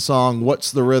this is the song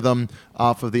 "What's the Rhythm"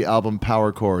 off of the album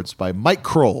Power Chords by Mike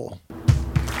Kroll.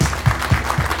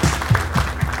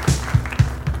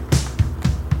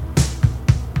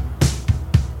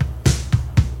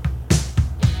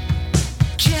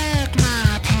 Check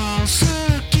my pulse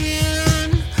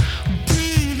again.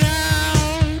 Breathe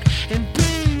out and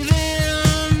breathe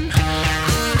in.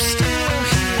 I'm still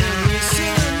here,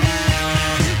 listen.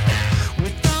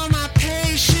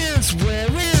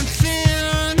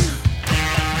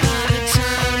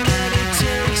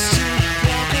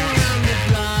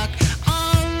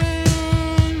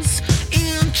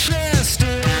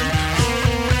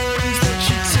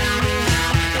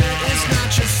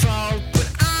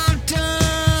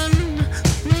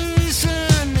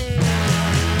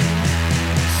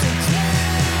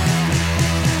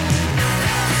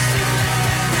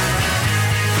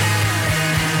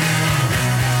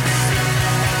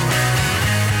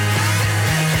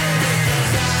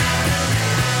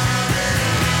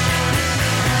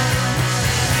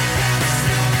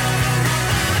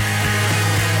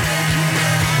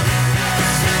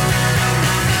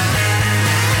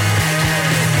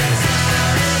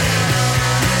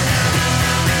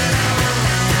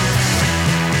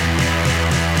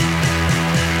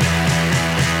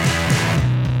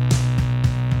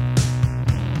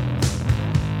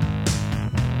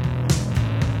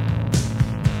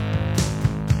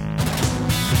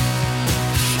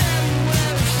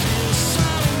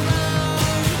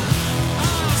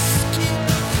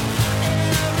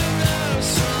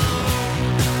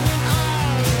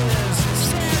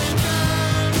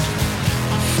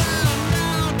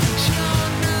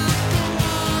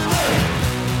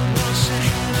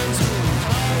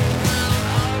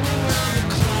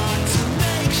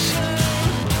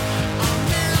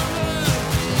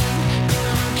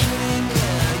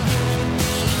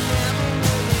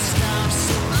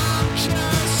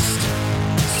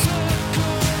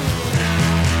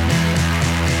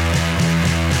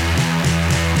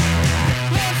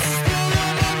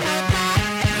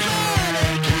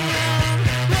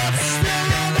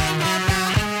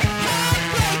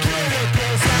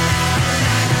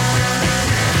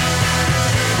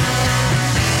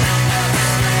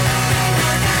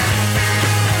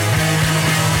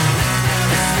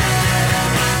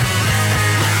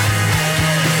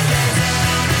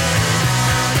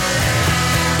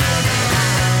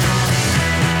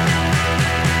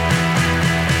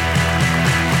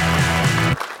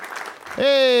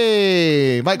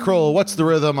 me, Mike Kroll, What's the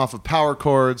Rhythm off of Power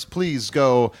Chords. Please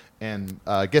go and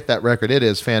get that record. It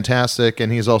is fantastic.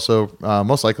 And he's also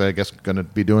most likely, I guess, going to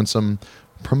be doing some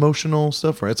promotional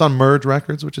stuff for it. It's on Merge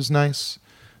Records, which is nice.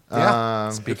 Yeah.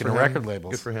 Good Speaking for of him. record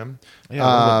labels. Good for him. Yeah,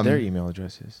 I wonder what their email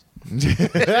address is.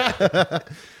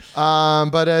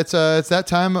 But it's that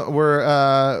time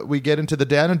where we get into the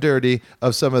down and dirty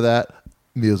of some of that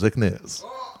music news.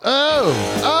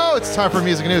 Oh, it's time for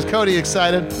music news. Cody,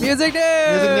 excited? Music news. Music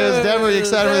news. Denver, you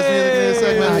excited for this music news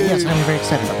segment? Yes, I'm very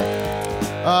excited about that.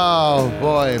 Oh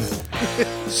boy,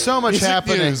 so much Music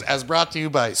happening. News, as brought to you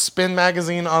by Spin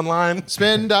Magazine Online.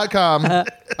 Spin.com.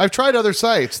 I've tried other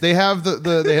sites. They have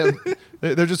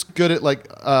they're just good at like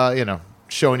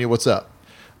showing you what's up.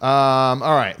 All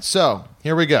right, so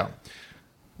here we go.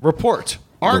 Report: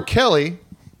 R. Kelly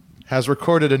has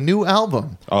recorded a new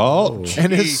album Oh,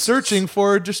 and is searching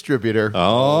for a distributor.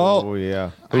 oh,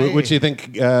 yeah. Which do you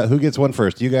think? Who gets one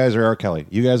first? You guys or R. Kelly?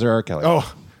 You guys or R. Kelly?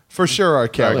 Oh, for sure, R.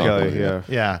 Kelly. R. Kelly, yeah.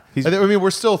 Yeah. I mean, we're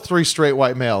still three straight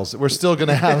white males. We're still going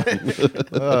to have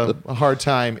a hard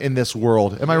time in this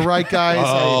world. Am I right, guys?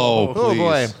 Oh, Oh,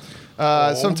 boy. please.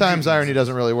 Sometimes irony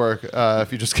doesn't really work.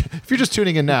 If you're just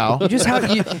tuning in now.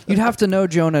 You'd have to know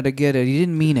Jonah to get it. He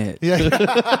didn't mean it. Yeah,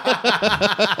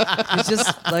 He's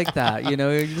just like that, you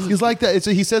know. he's like that.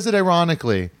 He says it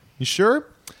ironically. You sure?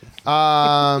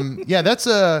 Yeah, that's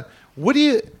a. What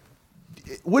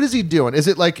is he doing? Is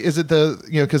it the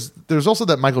because there's also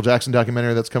that Michael Jackson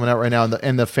documentary that's coming out right now,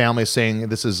 and the family is saying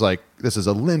this is a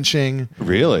lynching.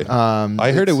 Really?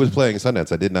 I heard it was playing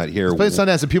Sundance. I did not hear. It's playing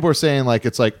Sundance, and people are saying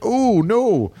it's like, oh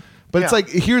no, but it's like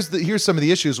here's some of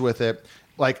the issues with it.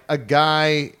 Like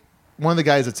one of the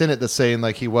guys that's in it that's saying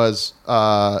like he was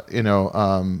molested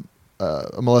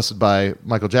by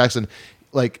Michael Jackson.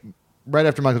 Like right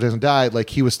after Michael Jackson died, like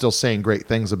he was still saying great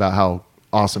things about how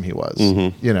awesome he was,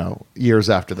 years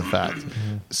after the fact.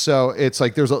 So it's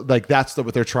like that's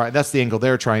what they're trying. That's the angle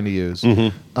they're trying to use.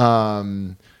 And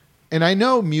I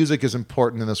know music is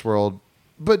important in this world,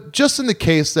 but just in the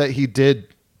case that he did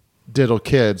diddle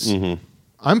kids,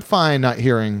 I'm fine not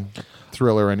hearing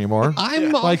Thriller anymore.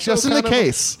 I'm just in the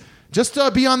case, just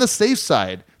to be on the safe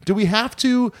side. Do we have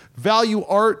to value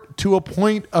art to a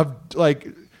point of like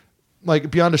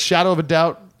beyond a shadow of a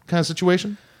doubt kind of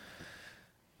situation?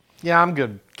 Yeah, I'm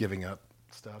good giving up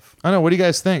stuff. I don't know. What do you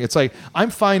guys think? It's like I'm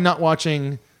fine not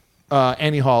watching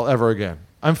Annie Hall ever again.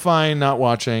 I'm fine not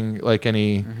watching like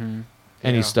any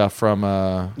stuff from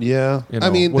Yeah, I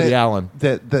mean Woody Allen.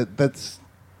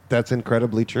 That's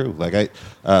incredibly true. Like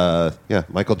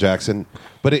Michael Jackson,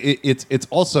 but it's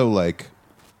also like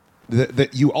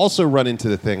that you also run into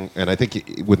the thing, and I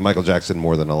think with Michael Jackson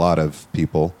more than a lot of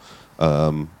people.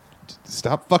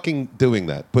 Stop fucking doing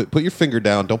that. Put your finger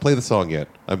down. Don't play the song yet.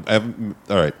 I haven't.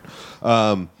 All right.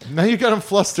 Now you got him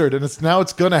flustered, and it's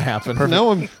going to happen.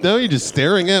 Now you're just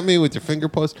staring at me with your finger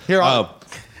post. Here,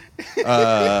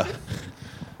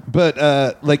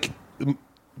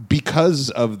 because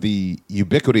of the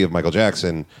ubiquity of Michael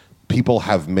Jackson, people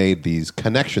have made these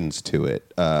connections to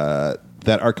it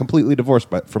that are completely divorced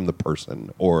from the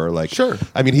person. Or like, sure.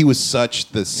 I mean, he was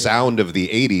such the sound of the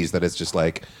 '80s that it's just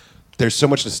like. There's so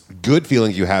much good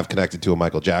feelings you have connected to a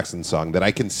Michael Jackson song that I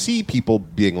can see people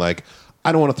being like,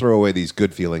 I don't want to throw away these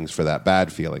good feelings for that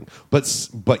bad feeling.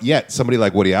 But yet somebody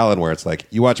like Woody Allen, where it's like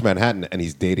you watch Manhattan and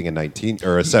he's dating a 19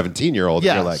 or a 17-year-old,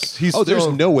 Yes, you're like, he's there's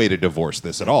still- no way to divorce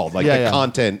this at all. Like the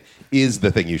content is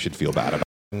the thing you should feel bad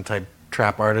about. Type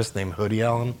trap artist named Hoodie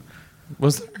Allen.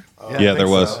 Was there? Yeah, there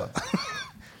was.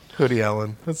 Hoodie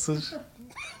Allen. That's such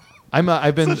I've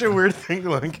been a weird thing.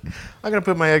 Like, I'm gonna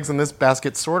put my eggs in this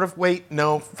basket. Sort of. Wait,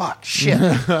 no. Fuck. Shit.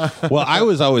 Well, I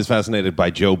was always fascinated by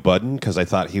Joe Budden because I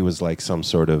thought he was like some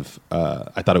sort of.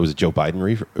 I thought it was a Joe Biden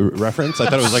reference. I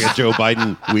thought it was like a Joe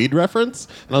Biden weed reference,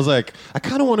 and I was like, I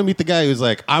kind of want to meet the guy who's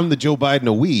like, I'm the Joe Biden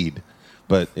of weed,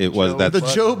 but it was that the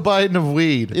Joe Biden of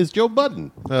weed. is Joe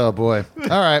Budden. Oh boy! All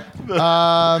right.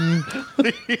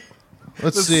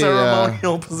 Let's The see.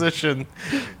 ceremonial position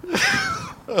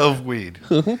of weed.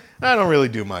 I don't really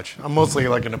do much. I'm mostly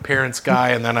like an appearance guy,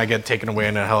 and then I get taken away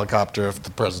in a helicopter if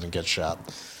the president gets shot.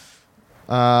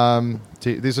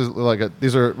 These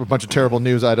are a bunch of terrible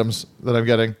news items that I'm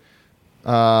getting.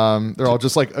 They're all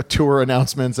just like a tour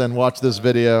announcements and watch this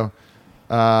video.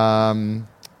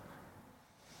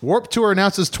 Warp Tour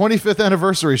announces 25th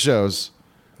anniversary shows.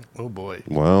 Oh boy.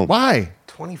 Wow. Why?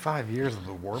 25 years of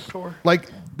the Warp Tour? Like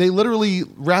they literally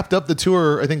wrapped up the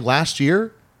tour, I think last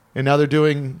year, and now they're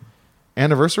doing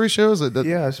anniversary shows.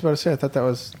 Yeah, I was about to say. I thought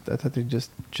they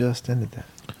just ended that.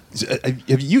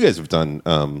 Have you guys have done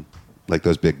like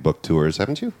those big book tours?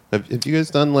 Haven't you? Have you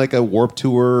guys done like a Warp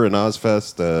Tour, an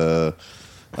Ozfest,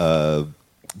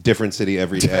 different city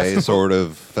every day sort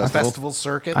of A festival. festival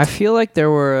circuit. I feel like there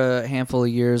were a handful of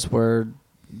years where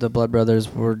the Blood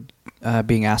Brothers were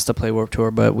being asked to play Warped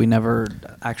Tour, but we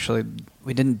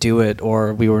didn't do it,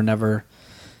 or we were never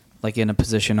like in a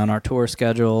position on our tour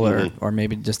schedule, or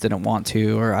maybe just didn't want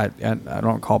to, or I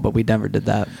don't recall, but we never did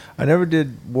that. I never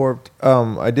did Warped.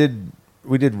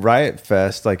 We did Riot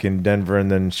Fest like in Denver and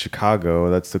then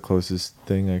Chicago. That's the closest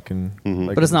thing I can.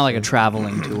 But it's not like a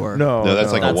traveling tour. No, No,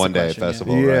 that's like a That's the one-day question, yeah.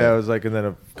 festival, Yeah, right? it was like, and then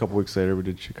a couple weeks later we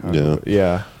did Chicago.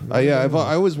 Yeah. But yeah.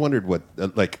 I always wondered what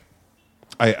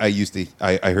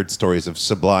I heard stories of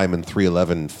Sublime and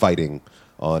 311 fighting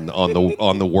on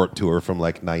the Warped Tour from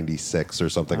like '96 or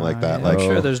something like that. I'm Like,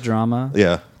 sure there's drama.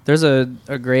 yeah, There's a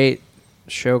great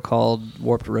show called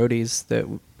Warped Roadies that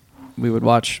we would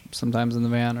watch sometimes in the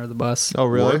van or the bus. Oh,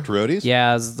 really? Warped Roadies.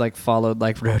 Yeah, it's like followed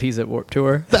like roadies at Warped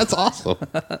Tour. That's awesome.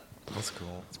 That's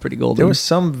cool. It's pretty golden. There was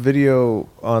some video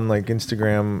on like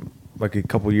Instagram like a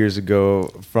couple years ago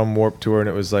from Warped Tour, and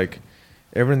it was like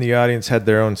everyone in the audience had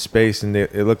their own space, and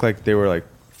it looked like they were like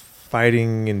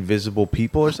fighting invisible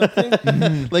people or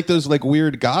something. Like those like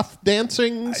weird goth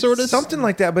dancing sort of Something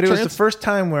like that, but it was the trance? first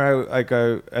time where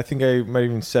I think I might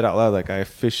even said out loud, like, I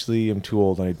officially am too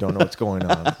old and I don't know what's going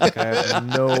on. Like, I have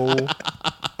no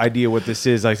idea what this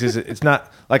is. Like, it's not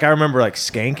like I remember like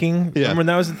skanking. Yeah. Remember when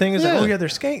that was the thing? It was like, Yeah. oh yeah, they're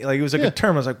skanking. Like it was like Yeah. a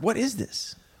term. I was like, what is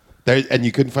this? And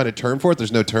you couldn't find a term for it.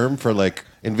 There's no term for like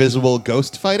invisible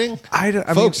ghost fighting.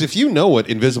 Folks, if you know what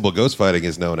invisible ghost fighting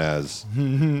is known as,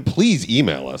 please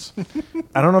email us.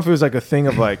 I don't know if it was like a thing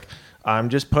of like, I'm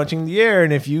just punching the air,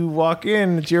 and if you walk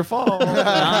in, it's your fault.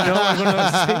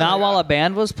 Not while a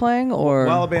band was playing, or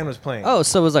While a band was playing. Oh,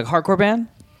 so it was like hardcore band.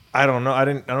 I don't know. I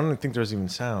don't think there was even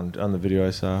sound on the video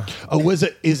I saw. Oh, was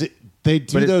it? Is it? They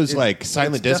do But those like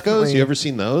silent it's discos. definitely- You ever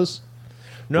seen those?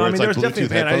 No, Where I it's mean there like was definitely a Bluetooth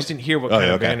band. I headphones? just didn't hear what Oh, kind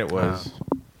yeah, of okay. band it was.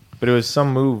 But it was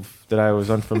some move that I was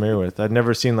unfamiliar with. I'd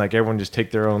never seen like everyone just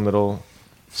take their own little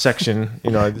section.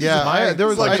 You know, this Yeah, is my- there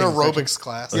was It's like I- an aerobics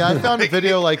class. Yeah, I found a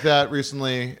video like that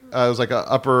recently. It was like an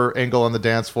upper angle on the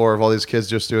dance floor of all these kids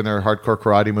just doing their hardcore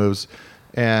karate moves,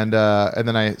 and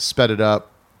then I sped it up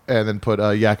and then put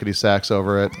yakety sax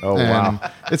over it. Oh, And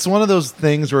wow. It's one of those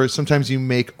things where sometimes you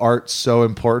make art so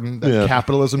important that Yeah.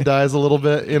 capitalism dies a little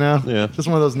bit. You know, Yeah. just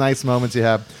one of those nice moments you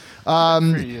have.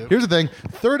 Here's the thing: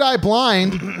 Third Eye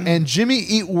Blind and Jimmy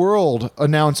Eat World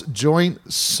announce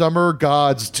joint Summer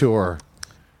Gods tour.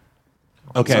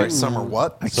 Okay. Sorry, summer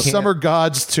what? Summer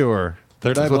Gods tour.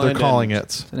 Third Eye That's what they're Blind calling and- it.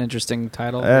 It's an interesting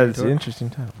title. That's an interesting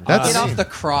time. That's Get off the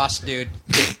cross, dude.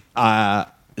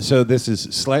 So this is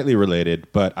slightly related,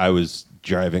 but I was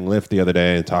driving Lyft the other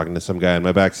day and talking to some guy in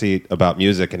my backseat about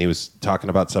music, and he was talking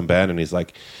about some band, and he's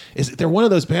like, they're one of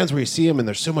those bands where you see them and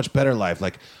they're so much better live.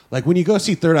 Like when you go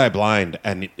see Third Eye Blind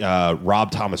and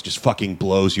Rob Thomas just fucking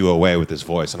blows you away with his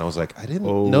voice. And I was like, I didn't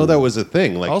know that was a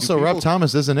thing. Like, Also, do Rob people-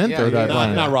 Thomas isn't in Third Eye Not,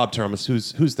 Blind. not Rob Thomas.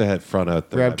 Who's the head front of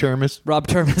Third Rob Eye Termas. Rob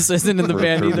Termas isn't in the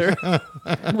band either.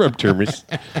 Blind? Rob Thomas.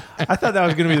 I thought that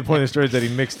was going to be the point of the story, is that he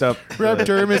mixed up. Rob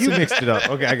Termas. You mixed it up.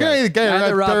 Okay, I got Hey, it. the guy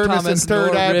Neither Rob Rob Termas Thomas and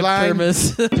Third nor Eye Rip Blind.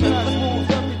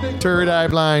 Termas. Third Eye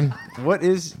Blind. What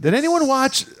is? Did anyone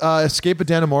watch Escape of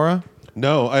Dannemora?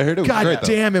 No, I heard it was God great, though.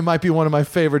 damn, it might be one of my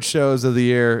favorite shows of the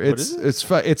year.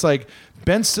 It's like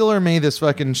Ben Stiller made this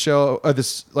fucking show,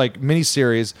 this like mini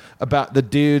series about the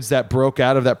dudes that broke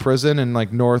out of that prison in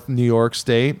like North New York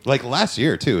State. Like last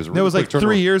year, too. It It was like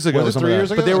 3 years ago. Was or it something 3 like years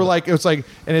that. ago? But they were like, it was like,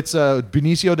 and it's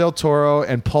Benicio del Toro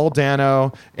and Paul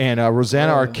Dano and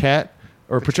Rosanna Arquette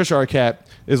or Patricia Arquette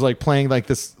is like playing like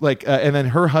this, like, and then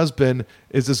her husband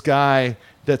is this guy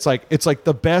that's like, it's like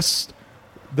the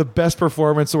best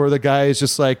performance where the guy is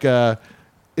just like,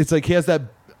 it's like he has that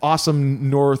awesome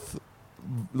North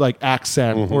like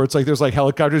accent where it's like there's like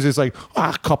helicopters. He's like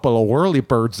a couple of whirly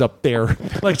birds up there,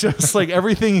 like just like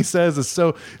everything he says is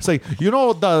so. It's like, you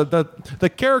know,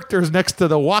 the characters next to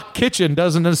the wok kitchen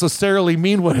doesn't necessarily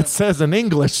mean what it says in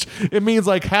English. It means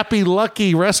like Happy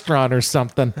Lucky Restaurant or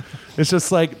something. It's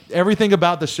just like everything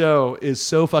about the show is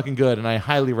so fucking good, and I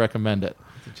highly recommend it.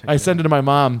 I sent it to my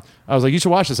mom. I was like, you should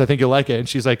watch this. I think you'll like it. And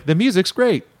she's like, the music's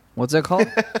great. What's it called?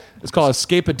 It's called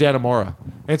Escape at Dannemora.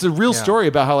 And it's a real story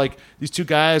about how like these two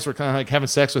guys were kind of like having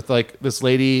sex with like this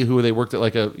lady who they worked at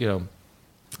like a, you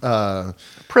know,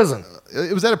 Prison.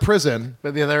 it was at a prison.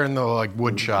 But yeah, they're in the like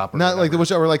wood shop. Or Not like the whatever.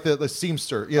 which or like the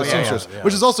seamster, yeah, seamstress, yeah.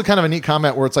 which is also kind of a neat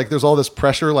comment where it's like there's all this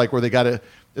pressure, like where they got to.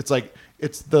 It's like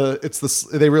it's the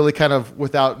they really kind of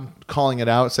without calling it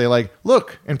out say like,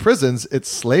 look, in prisons it's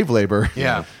slave labor.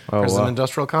 Yeah. Oh, Prison wow.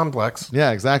 industrial complex.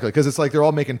 Yeah, exactly. Because it's like they're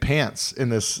all making pants in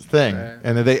this thing,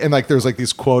 and like there's like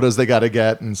these quotas they got to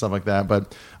get and stuff like that.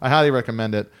 But I highly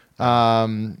recommend it.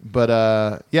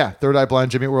 Yeah, Third Eye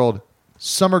Blind, Jimmy Eat World,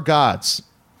 Summer Gods.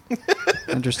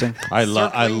 Interesting. I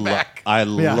Circling back.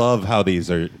 love how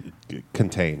these are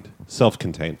contained,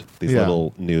 self-contained. These Yeah.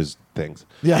 little news things.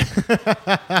 Yeah.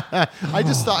 I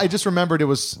just remembered it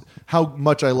was how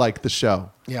much I liked the show.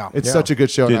 Yeah. It's Yeah. such a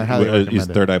good show, and I highly Is recommend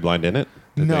it. Third Eye Blind in it?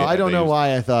 Did No, they- I don't they know use-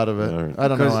 why I thought of it. Alright. I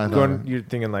don't know why I thought of it. You're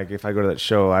thinking like, if I go to that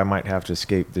show, I might have to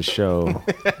escape the show.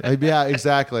 Yeah,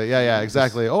 exactly. Yeah,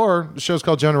 exactly. Or the show's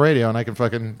called Jonah Radio, and I can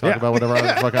fucking talk about whatever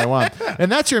the fuck I want.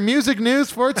 And that's your music news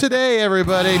for today,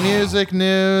 everybody. Music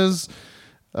news.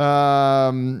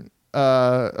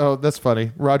 Oh, that's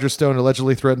funny. Roger Stone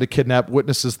allegedly threatened to kidnap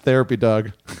witnesses' therapy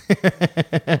dog.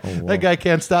 That guy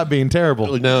can't stop being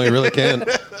terrible. No, he really can't.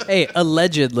 Hey,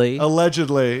 allegedly.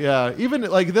 Allegedly, yeah. Even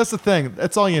like that's the thing.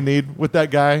 That's all you need with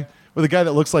that guy, with a guy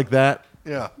that looks like that.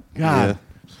 Yeah. God,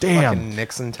 damn. Fucking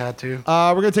Nixon tattoo.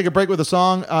 We're going to take a break with a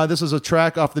song. This is a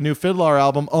track off the new Fiddler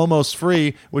album, Almost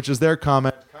Free, which is their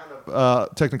comment kind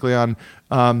of technically on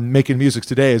making music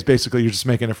today is basically you're just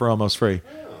making it for almost free.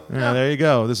 Yeah, there you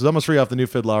go. This is Almost Free off the new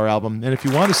Fiddler album. And if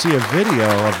you want to see a video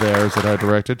of theirs that I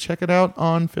directed, check it out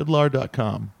on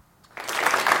fiddler.com.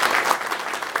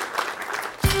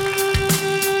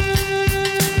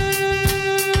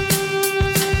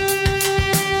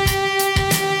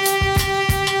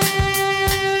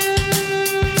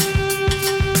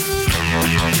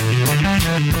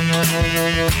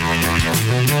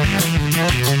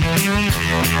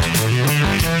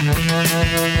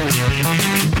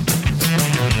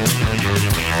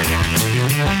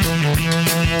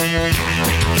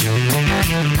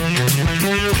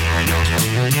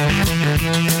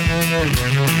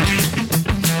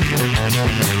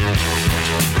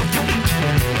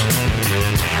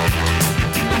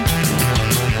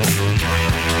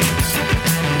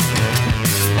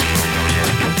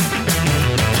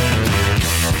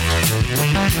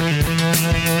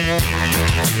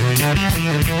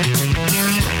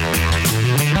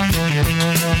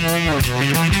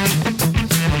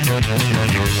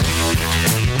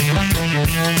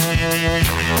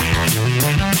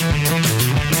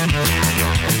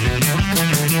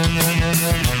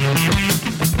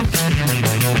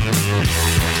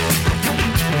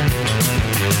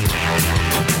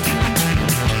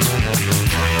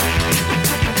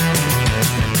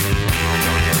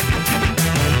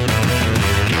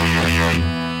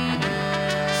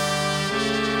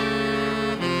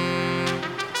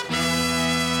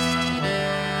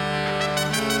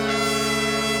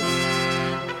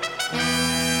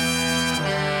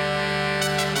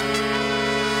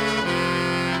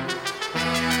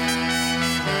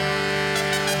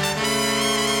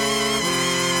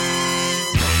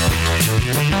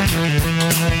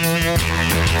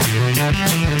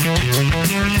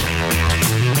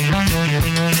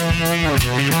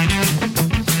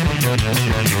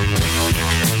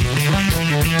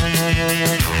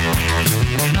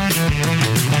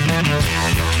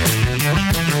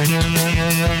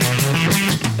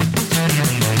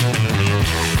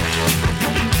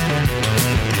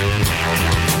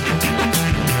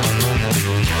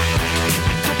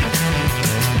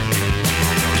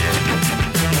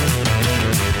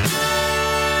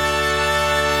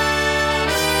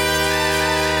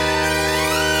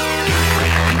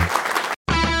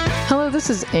 Hello, this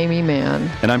is Amy Mann,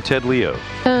 And I'm Ted Leo.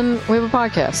 and we have a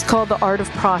podcast called The Art of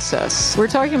Process. We're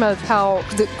talking about how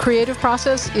the creative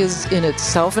process is in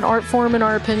itself an art form, in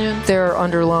our opinion. There are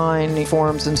underlying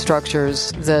forms and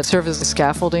structures that serve as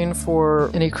scaffolding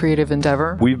for any creative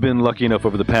endeavor. We've been lucky enough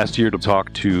over the past year to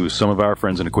talk to some of our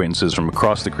friends and acquaintances from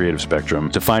across the creative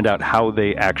spectrum to find out how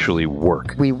they actually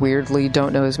work. We weirdly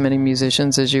don't know as many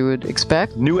musicians as you would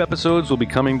expect. New episodes will be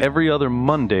coming every other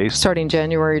Monday, Starting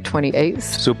January 28th.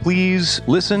 so please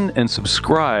listen and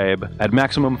subscribe at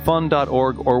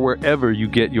MaximumFun.org or wherever you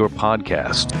get your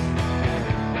podcast.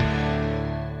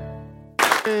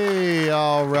 Hey,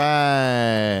 all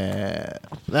right.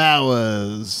 That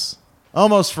was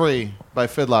Almost Free by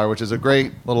Fiddler, which is a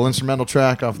great little instrumental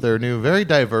track off their new, very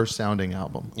diverse sounding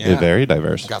album. Yeah, very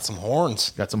diverse. Got some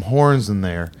horns. Got some horns in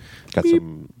there. Got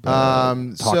some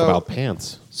talk so- about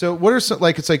pants. So, what are some,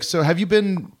 like, it's like, so have you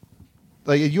been,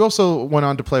 like, you also went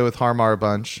on to play with Harmar a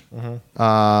bunch,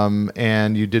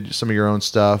 and you did some of your own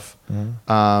stuff,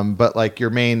 but, like, your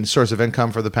main source of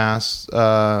income for the past,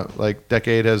 like,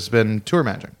 decade has been tour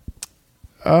managing?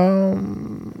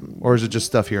 Or is it just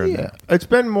stuff here and there? It's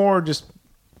been more just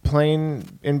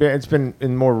playing in band. It's been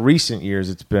in more recent years.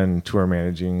 It's been tour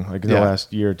managing, like in the Yeah.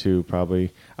 last year or two,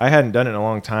 probably. I hadn't done it in a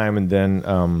long time, and then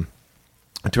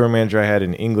a tour manager I had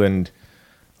in England,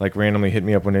 like randomly hit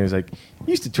me up one day. He's like, "You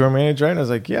used to tour manage, right?" And I was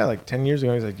like, "Yeah, like 10 years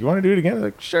ago." He's like, "You want to do it again?" I was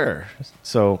like, "Sure."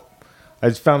 So I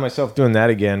just found myself doing that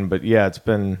again. But yeah, it's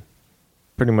been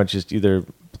pretty much just either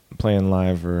playing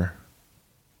live or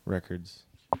records.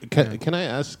 Can I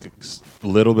ask a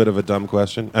little bit of a dumb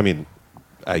question? I mean,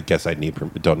 I guess I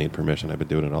don't need permission. I've been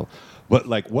doing it all. But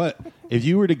like, what if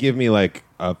you were to give me like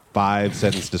a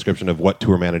 5-sentence description of what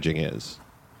tour managing is?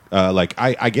 Like,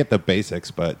 I get the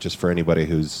basics, but just for anybody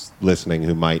who's listening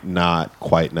who might not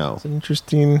quite know, It's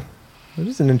interesting. It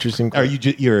is an interesting. are you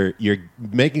you're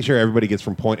making sure everybody gets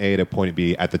from point A to point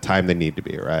B at the time they need to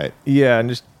be, right? Yeah, and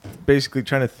just basically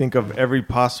trying to think of every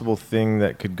possible thing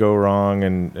that could go wrong,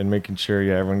 and making sure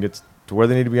everyone gets to where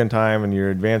they need to be on time, and you're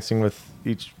advancing with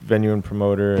each venue and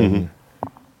promoter, and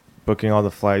booking all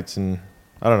the flights, and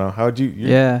I don't know, how would you?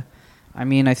 Yeah, I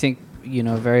mean, I think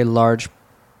a very large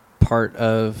part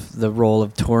of the role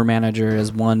of tour manager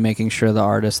is one, making sure the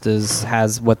artist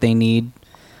has what they need,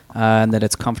 and that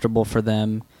it's comfortable for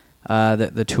them,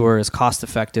 that the tour is cost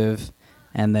effective,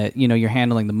 and that you're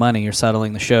handling the money, you're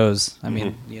settling the shows. I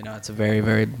mean, it's a very,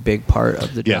 very big part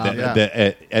of the job.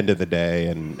 The end of the day,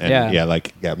 and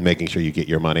making sure you get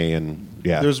your money, and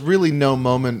There's really no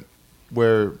moment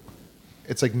where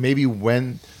it's like maybe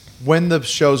when the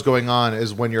show's going on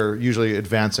is when you're usually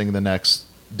advancing the next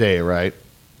day, right?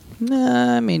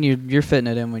 Nah, I mean you're fitting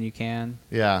it in when you can.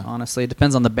 Yeah. Honestly, it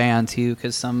depends on the band too,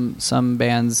 because some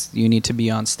bands you need to be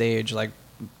on stage, like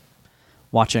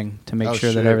watching to make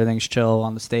sure that everything's chill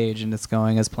on the stage and it's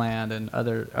going as planned. And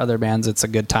other bands, it's a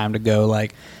good time to go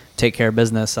like take care of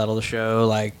business, settle the show,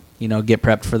 like get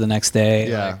prepped for the next day.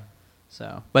 Yeah. Like,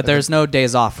 so, but there's no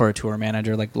days off for a tour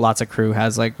manager. Like lots of crew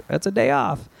has like it's a day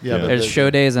off. Yeah. But There's show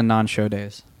days and non-show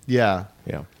days. Yeah.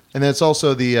 Yeah. And then it's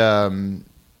also the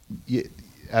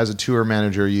as a tour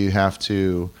manager, you have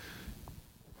to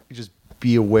just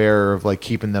be aware of like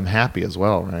keeping them happy as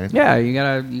well, right? Yeah, you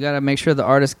gotta make sure the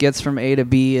artist gets from A to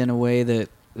B in a way that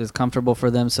is comfortable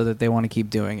for them, so that they want to keep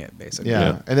doing it. Basically,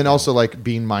 Yeah. And then also like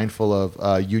being mindful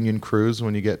of union crews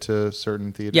when you get to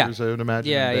certain theaters. I would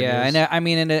imagine. Yeah, and yeah, venues. and I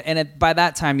mean, by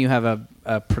that time you have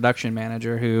a production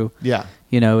manager who,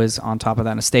 is on top of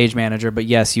that, and a stage manager. But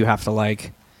yes, you have to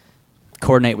like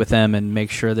coordinate with them and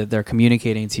make sure that they're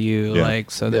communicating to you,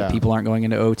 like so that people aren't going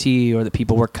into OT, or that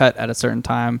people were cut at a certain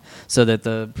time, so that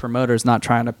the promoter's not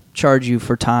trying to charge you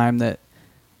for time that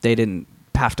they didn't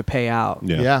have to pay out.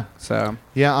 Yeah. So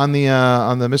on the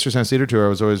Mr. Science Theater tour, I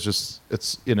was always just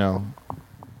it's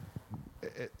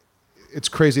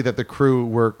crazy that the crew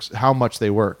works how much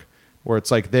they work, where it's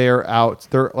like they're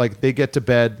like they get to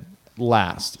bed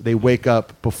last, they wake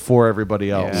up before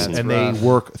everybody else, and they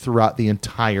work throughout the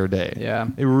entire day.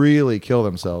 They really kill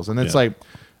themselves. And it's like,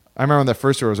 I remember on that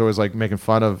first tour, I was always like making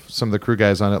fun of some of the crew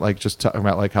guys on it, like just talking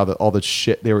about like how all the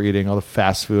shit they were eating, all the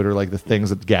fast food, or like the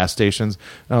things at the gas stations.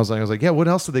 And I was like, yeah, what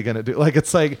else are they gonna do? Like,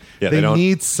 it's like they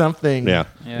need something.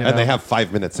 And they have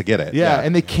 5 minutes to get it.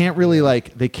 And they can't really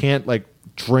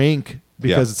drink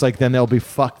because it's like then they'll be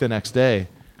fucked the next day.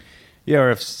 Yeah,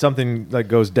 or if something like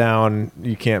goes down,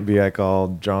 you can't be like all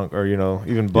drunk or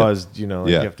even buzzed. You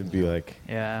have to be like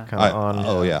kind of on.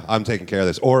 Oh yeah, I'm taking care of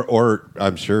this, or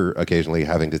I'm sure occasionally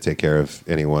having to take care of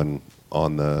anyone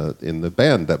in the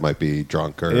band that might be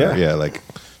drunk, or like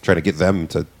trying to get them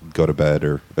to go to bed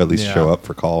or at least show up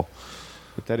for call.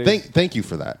 But that is, thank you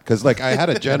for that, because like I had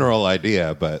a general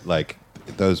idea, but like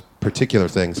those particular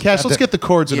things. Cash, let's get the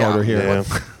chords in order here. Yeah.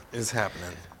 What is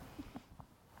happening?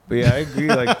 But yeah, I agree.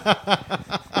 Like,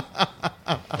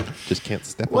 just can't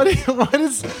step. Why do you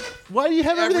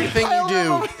have Everything you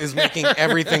do is making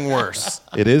everything worse.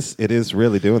 It is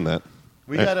really doing that.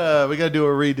 We gotta do a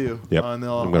redo. Yep. On the,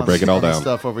 I'm gonna break it all on the down.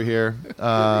 stuff over here.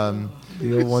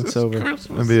 the old once over.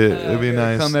 It'd be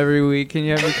nice. come every week. Can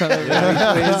you ever come every week?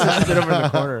 Please Just sit over in the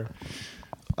corner.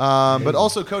 But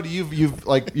also, Cody,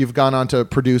 you've gone on to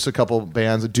produce a couple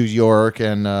bands, Do York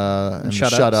and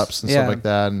Shut Ups and stuff like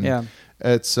that. And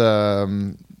it's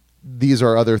these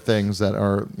are other things that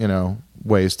are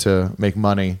ways to make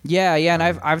money. Yeah, and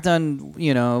I've done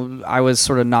I was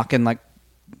sort of knocking like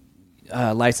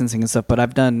licensing and stuff, but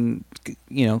I've done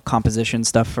composition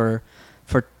stuff for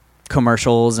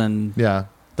commercials and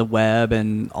the web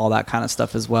and all that kind of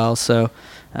stuff as well. So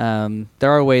there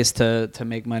are ways to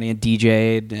make money, and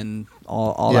DJ'd and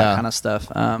all that kind of stuff.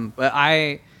 But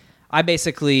I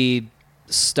basically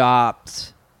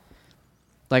stopped.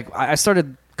 Like I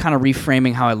started kind of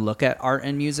reframing how I look at art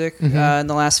and music in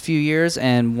the last few years,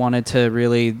 and wanted to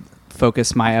really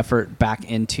focus my effort back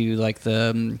into like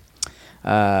the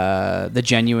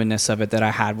genuineness of it that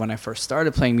I had when I first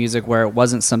started playing music, where it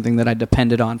wasn't something that I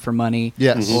depended on for money,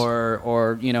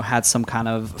 or had some kind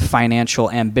of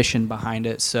financial ambition behind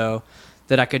it, so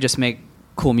that I could just make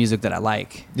cool music that I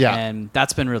like. Yeah. And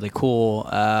that's been really cool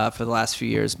for the last few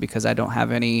years because I don't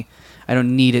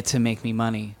need it to make me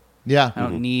money. Yeah. I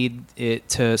don't need it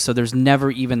to, so there's never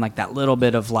even like that little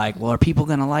bit of like, well, are people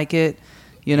going to like it?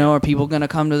 You know, are people going to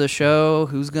come to the show?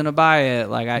 Who's going to buy it?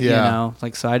 Like, you know,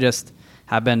 like, so I just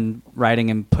have been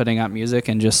writing and putting out music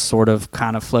and just sort of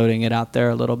kind of floating it out there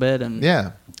a little bit. And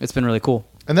Yeah. it's been really cool.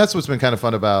 And that's what's been kind of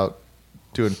fun about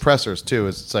doing pressers too,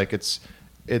 is it's like, it's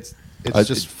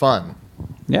just fun.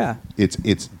 Yeah. It's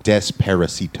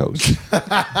Desperacitos.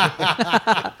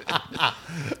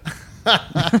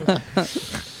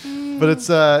 But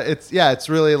it's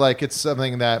really like, it's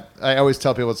something that I always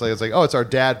tell people, it's like, oh, it's our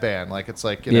dad band. Like, it's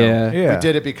like, you know, Yeah. Yeah. we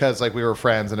did it because like we were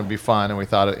friends and it'd be fun and we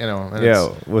thought it, you know, and Yeah,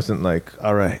 it's- it wasn't like,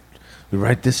 all right, we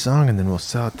write this song and then we'll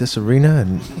sell at this arena,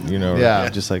 and you know, Yeah.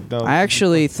 just like no. I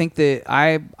actually think that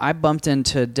I bumped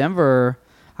into Denver.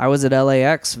 I was at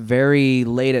LAX very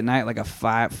late at night, like a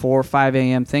 4 or 5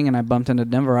 a.m. thing, and I bumped into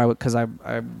Denver because I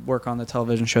work on the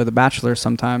television show The Bachelor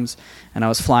sometimes, and I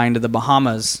was flying to the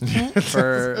Bahamas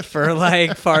for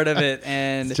like part of it,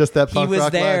 and It's just that he punk was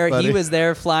rock there. life, buddy. He was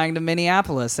there flying to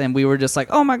Minneapolis, and we were just like,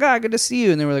 "Oh my God, good to see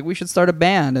you!" And they were like, "We should start a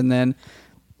band," and then.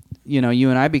 You know, you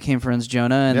and I became friends,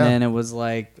 Jonah, and Yeah. then it was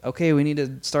like, okay, we need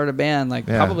to start a band. Like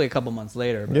Yeah. probably a couple months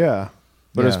later. But Yeah.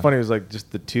 But it's Yeah. funny. It was like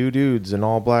just the two dudes in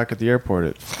all black at the airport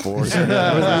at 4. There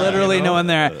was literally no one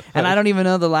there, and I don't even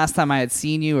know the last time I had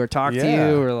seen you or talked to Yeah.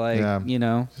 you or like Yeah. you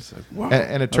know.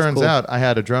 and it turns cool. out I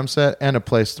had a drum set and a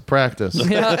place to practice.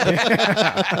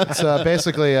 It's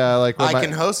basically like what I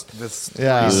can host this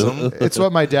Yeah, threesome. it's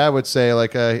what my dad would say.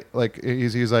 Like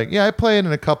he's like, yeah, I played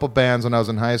in a couple bands when I was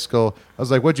in high school. I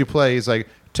was like, what'd you play? He's like,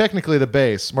 technically the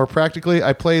bass. More practically,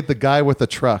 I played the guy with the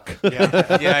truck.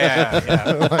 Yeah.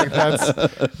 Like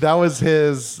that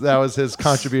was his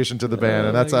contribution to the band,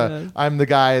 and that's I'm the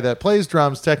guy that plays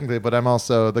drums technically, but I'm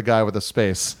also the guy with the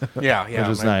space. Yeah. Which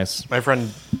is nice. My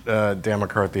friend Dan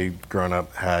McCarthy, growing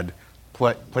up, had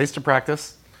place to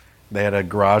practice. They had a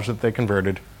garage that they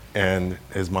converted, and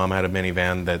his mom had a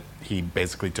minivan that he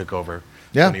basically took over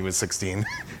Yeah. when he was 16,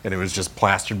 and it was just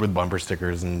plastered with bumper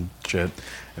stickers and shit.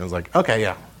 And I was like, okay,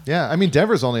 yeah. Yeah, I mean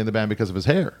Denver's only in the band because of his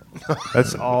hair.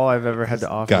 That's all I've ever had to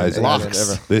offer. Guys, anyone locks.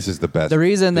 ever. This is the best. The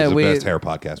reason this that is we- the best hair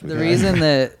podcast. The reason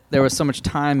that there was so much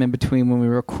time in between when we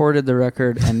recorded the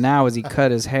record and now is he cut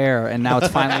his hair and now it's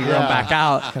finally grown back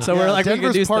out. So we're like, Denver's we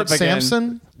could do part stuff again.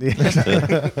 Samson.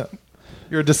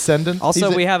 You're a descendant. Also,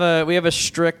 He's we have a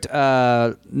strict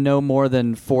no more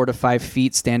than 4 to 5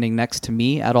 feet standing next to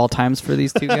me at all times for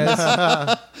these two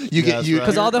guys. you get you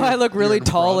Because although I look really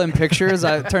tall in pictures,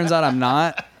 it turns out I'm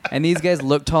not. And these guys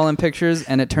look tall in pictures,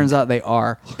 and it turns out they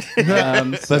are.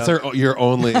 That's your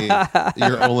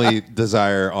only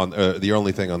desire on the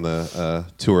only thing on the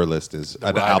tour list is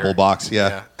an rider. apple box.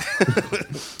 Yeah.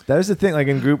 That is the thing. Like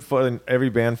in group photo, in every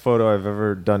band photo I've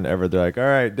ever done ever, they're like, "All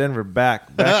right, Denver, back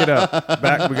it up,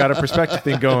 back. We got a perspective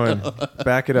thing going.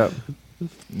 Back it up."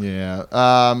 Yeah.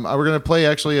 We're gonna play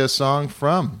actually a song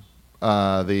from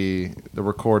the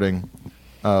recording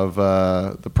of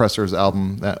the Pressers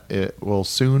album that it will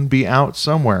soon be out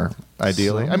somewhere.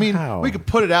 Ideally, I mean, Somehow. we could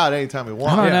put it out anytime we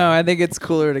want. I don't know. I think it's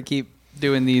cooler to keep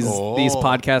doing these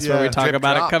podcasts where yeah. we talk Drip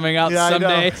about drop. it coming out Yeah, I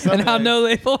know. someday and how no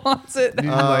label wants it,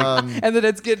 Um, and then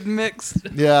it's getting mixed.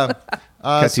 Yeah.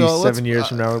 Catch So you let's- 7 years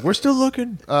from now. We're still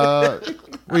looking. what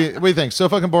do you think? So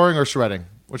fucking boring or shredding?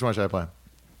 Which one should I play?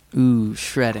 Ooh,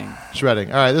 shredding. Shredding.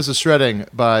 All right, this is Shredding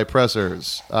by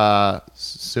Pressers.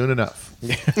 Soon enough.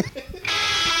 Shredding.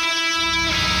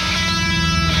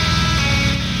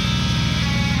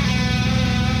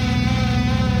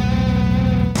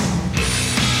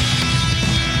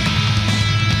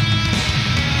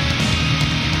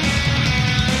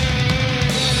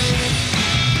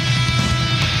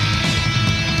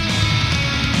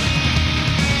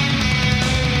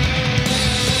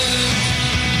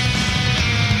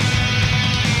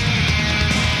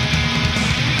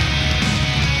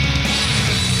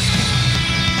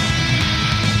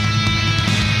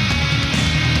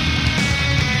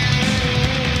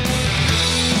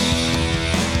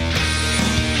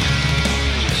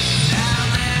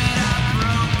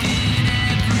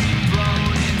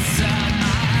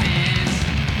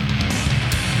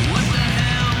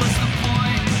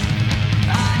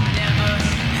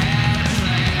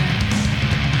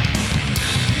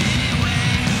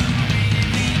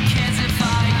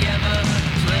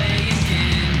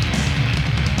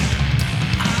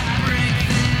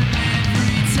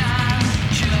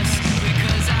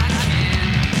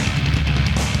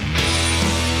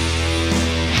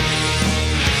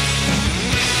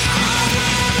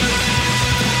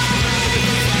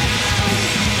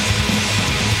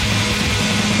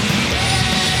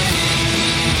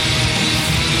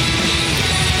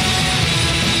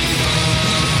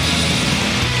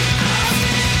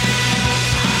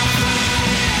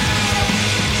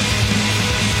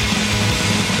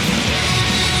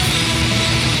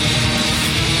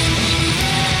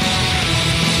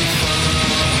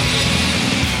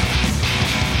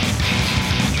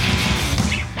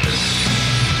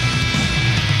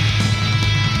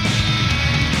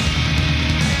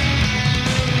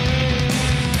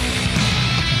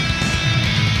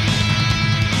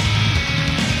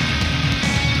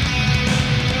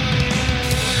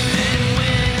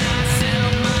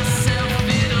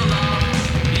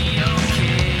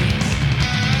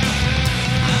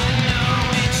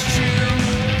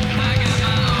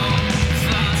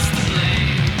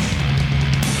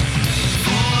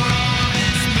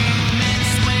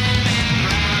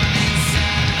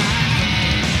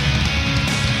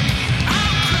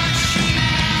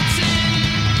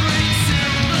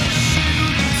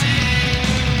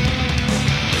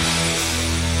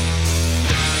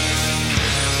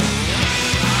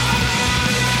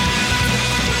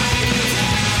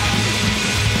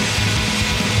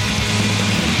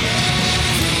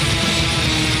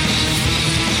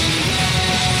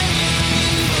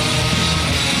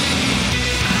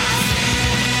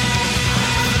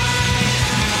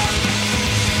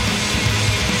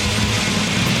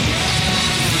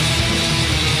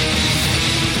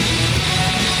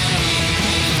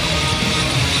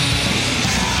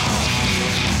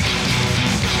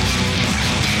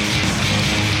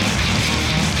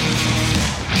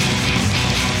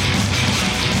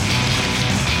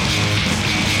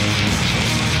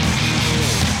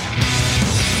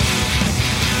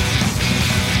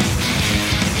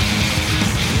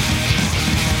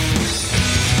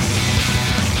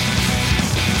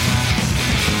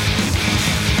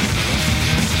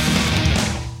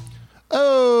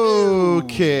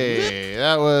 Okay,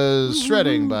 that was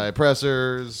Shredding by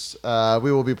Pressers.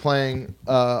 We will be playing,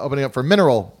 opening up for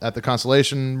Mineral at the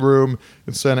Constellation Room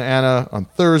in Santa Ana on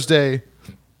Thursday.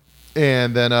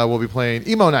 And then we'll be playing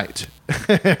Emo Night. Oh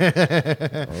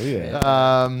yeah.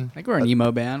 I think we're an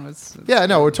emo band. Yeah,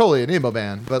 no, we're totally an emo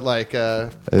band, but like,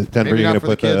 Denver, maybe you're not gonna for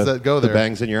the put kids that go the there.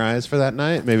 bangs in your eyes for that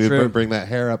night. Maybe True. bring that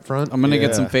hair up front. I'm gonna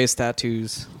get Yeah. some face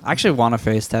tattoos. I actually want a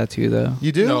face tattoo though.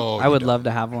 You do? No, I would love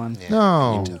to have one.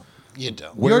 No. You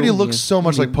don't. You already look you- so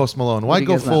much what do like Post Malone. Why do you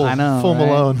go guys know? full I know, full right?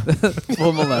 Malone?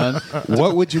 Full Malone.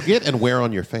 What would you get and wear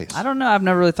on your face? I don't know. I've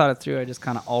never really thought it through. I just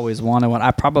kind of always wanted one.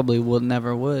 I probably would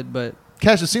never would, but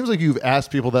Cash, it seems like you've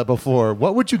asked people that before.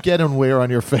 What would you get and wear on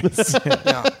your face?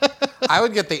 Yeah. I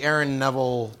would get the Aaron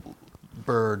Neville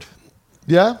bird.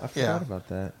 Yeah? I forgot Yeah. about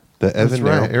that. The That's Evan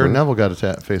right. Neville Aaron bird. Neville got a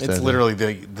face tattoo. It's literally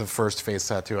the first face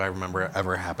tattoo I remember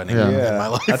ever happening Yeah. in my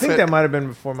life. I think that might have been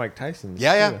before Mike Tyson's.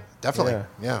 Yeah, too. definitely. Yeah.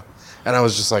 Yeah. And I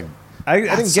was just like, I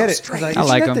didn't That's get so it. strange. Like, I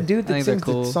like isn't that the them. dude I that think they're sings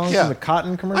cool. the songs Yeah. in the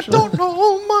Cotton I commercial? don't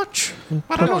know much.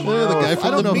 But I don't know. The guy from I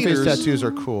don't the know if face Meters. tattoos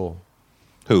are cool.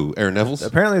 Who? Aaron Neville's?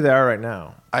 Apparently they are right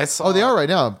now. I saw. Oh, they are right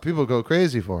now. People go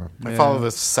crazy for them. I follow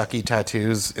this Sucky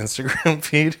Tattoos Instagram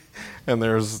feed, and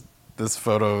there's this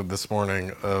photo this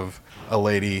morning of a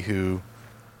lady who,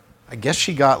 I guess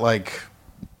she got like,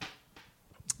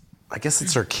 I guess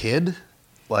it's her kid,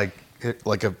 like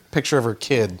a picture of her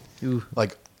kid,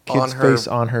 like on Kid's her face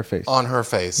on her face. on her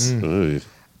face, Ooh.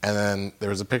 and then there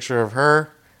was a picture of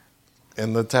her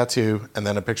in the tattoo, and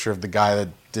then a picture of the guy that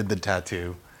did the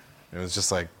tattoo. And it was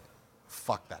just like,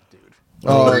 fuck that dude.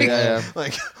 Oh, Like- yeah.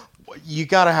 Like, you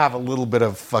got to have a little bit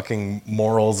of fucking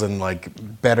morals and like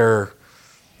better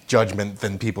judgment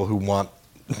than people who want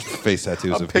Face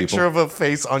tattoos a of picture people. of a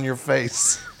face on your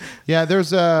face. Yeah,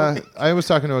 there's I was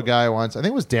talking to a guy once. I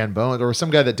think it was Dan Bones or some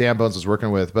guy that Dan Bones was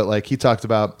working with. But like he talked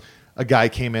about a guy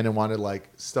came in and wanted like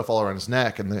stuff all around his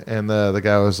neck, and the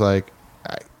guy was like,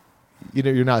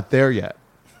 you're not there yet.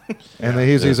 And then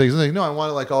he's like, no, I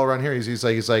want it like all around here. He's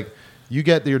like, you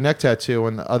get your neck tattoo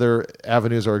when the other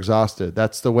avenues are exhausted.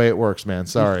 That's the way it works, man.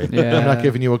 Sorry, Yeah. I'm not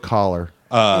giving you a collar.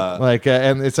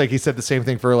 And it's like he said the same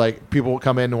thing for like people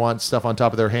come in and want stuff on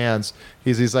top of their hands.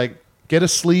 He's like, get a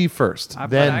sleeve first. I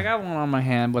then got one on my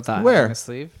hand without Where? having a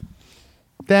sleeve.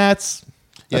 that's.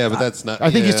 Yeah, but that's not.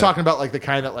 I think he's yeah. talking about like the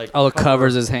kind that like. Oh, it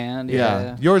covers his hand. Yeah.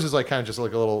 Yeah. Yours is like kind of just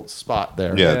like a little spot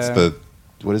there. Yeah, it's Yeah. the.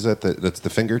 What is that? That's the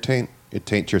finger taint. It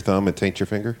taints your thumb. It taints your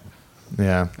finger.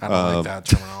 Yeah. I don't like that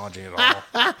terminology at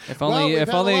all. If Well, only, we've if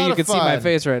had a only lot you of could see my fun.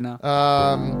 face right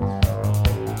now.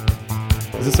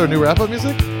 Is this our new wrap up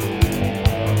music?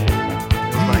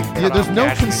 Yeah, there's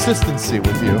no consistency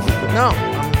with you. No,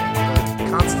 I'm a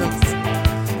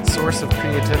constant source of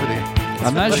creativity.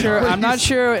 I'm not sure. I'm not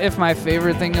sure if my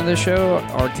favorite thing in the show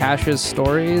are Cash's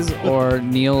stories or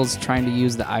Neil's trying to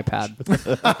use the iPad.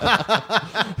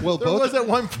 Well, There was at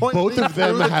one point both they of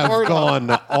them threw the have cord off.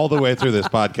 gone all the way through this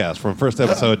podcast from first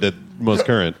episode to most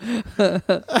current.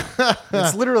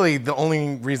 It's literally the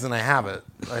only reason I have it.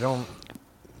 I don't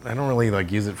really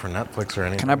like use it for Netflix or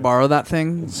anything. Can I borrow that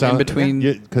thing in between?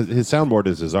 Because his soundboard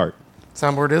is his art.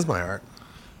 Soundboard is my art.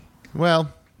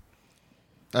 Well,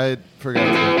 I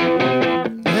forgot.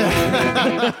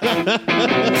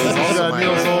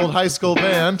 Neil's old high school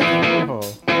band.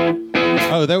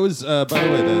 Oh, that was by the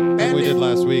way that thing we did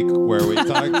last week where we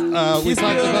talked about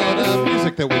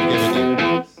music that we've given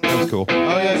you. That was cool.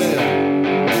 Oh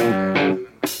yeah.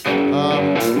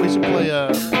 We should play.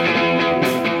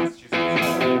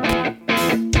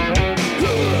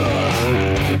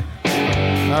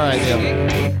 All right, yeah.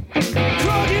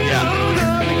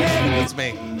 That's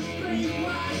me.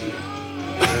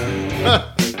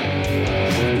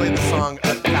 Played the song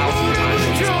 1,000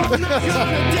 times.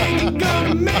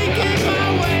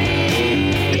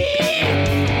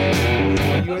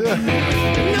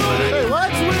 Hey,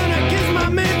 what? I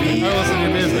listen to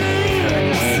your music.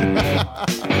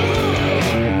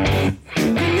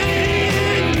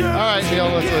 All right, Neil.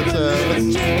 Let's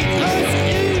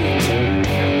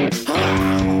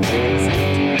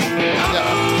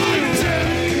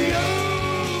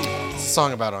It's a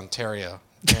song about Ontario,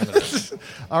 Canada.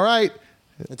 all right.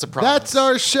 It's a province. That's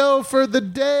our show for the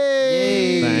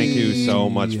day. Thank you so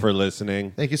much for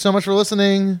listening. Thank you so much for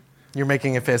listening. You're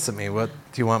making a face at me. What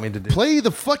do you want me to do? Play the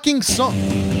fucking song.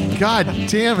 God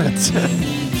damn it.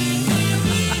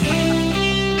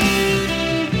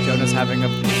 Jonah's having a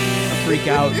freak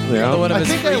out. Yeah. One of I his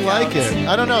think I freak like outs. it.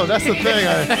 I don't know. That's the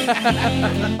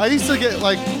thing. I used to get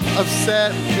like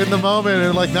upset in the moment,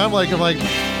 and like now I'm like,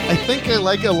 I think I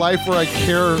like a life where I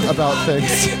care about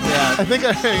things. Yeah. I think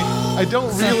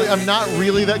I'm not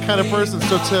really that kind of person.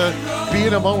 So to be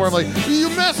in a moment where I'm like, you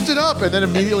messed it up, and then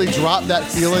immediately drop that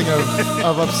feeling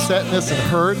of upsetness and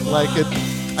hurt. Like it,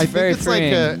 I think Very it's like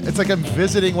it's like I'm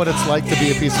visiting what it's like to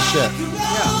be a piece of shit.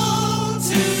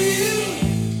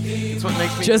 It's what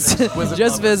makes me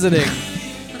just visiting.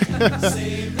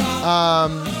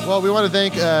 Well, we want to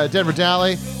thank Denver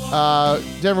Daly.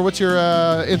 Denver, what's your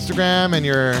Instagram and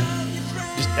your...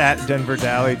 Just at Denver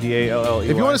Daly, Dalley.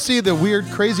 If you want to see the weird,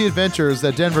 crazy adventures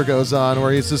that Denver goes on,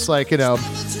 where he's just like,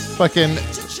 fucking,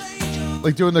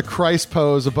 like doing the Christ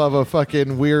pose above a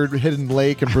fucking weird hidden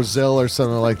lake in Brazil or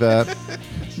something like that.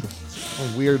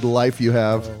 A weird life you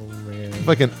have. Oh, man.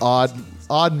 Fucking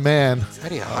odd man. How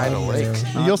do you hide a lake?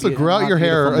 You also grow out your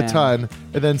hair a ton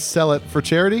and then sell it for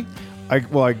charity. I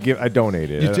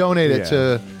donate it. You donate it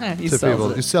to He to sells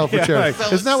people. it. You sell for Yeah, charity.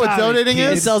 like- Isn't that what donating He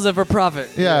is? sells it for profit.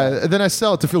 Yeah, and then I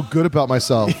sell it to feel good about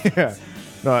myself. Yeah.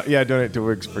 No, yeah, donate to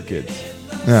Wigs for Kids.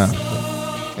 Yeah.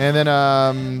 And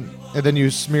then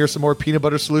you smear some more peanut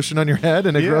butter solution on your head,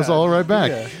 and it grows all right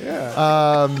back.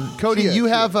 Yeah. Cody, you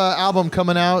have an album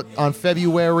coming out on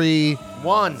February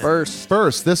First.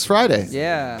 1st, this Friday.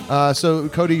 Yeah. So,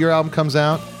 Cody, your album comes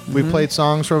out. We played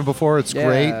songs from it before. It's Yeah.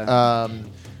 great.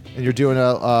 And you're doing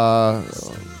a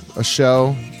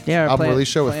show, Yeah, we're album playing- release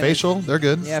show with playing- Facial. They're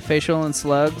good. Yeah, Facial and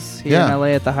Slugs here Yeah. in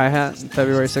LA at the Hi-Hat on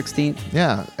February 16th.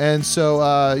 Yeah. And so,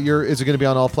 is it going to be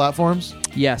on all platforms?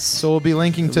 Yes. So we'll be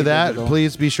linking to It'll be that. digital.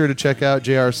 Please be sure to check out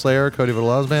JR Slayer, Cody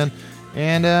Vitale's band.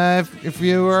 And if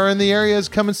you are in the areas,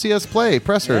 come and see us play.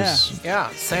 Pressers, Yeah,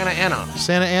 Santa Ana.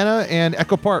 Santa Ana, and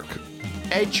Echo Park.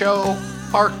 H.O.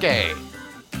 Parque.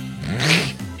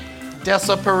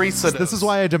 Desaparecidos. This is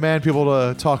why I demand people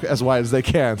to talk as wide as they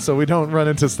can, so we don't run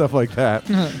into stuff like that.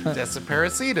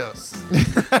 Desaparecidos.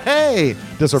 Hey,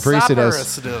 Desaparecidos.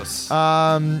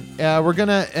 Desaparecidos. We're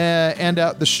gonna end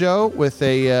out the show with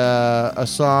a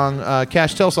song.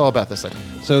 Cash, tell us all about this thing.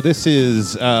 So this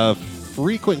is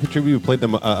frequent contributor. We played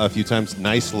them a few times.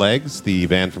 Nice Legs, the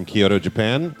band from Kyoto,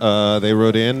 Japan. They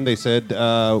wrote in. They said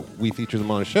we feature them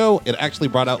on a show. It actually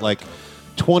brought out like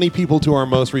 20 people to our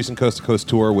most recent Coast to Coast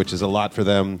tour, which is a lot for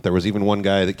them. There was even one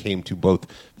guy that came to both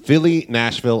Philly,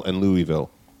 Nashville, and Louisville.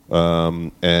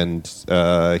 And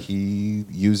he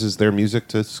uses their music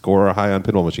to score a high on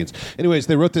pinball machines. Anyways,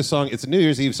 they wrote this song. It's a New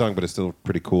Year's Eve song, but it's still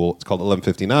pretty cool. It's called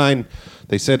 11:59.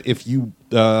 They said if you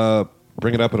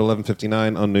bring it up at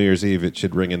 11:59 on New Year's Eve, it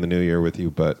should ring in the new year with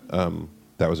you, but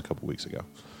that was a couple weeks ago.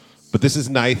 But this is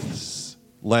Nice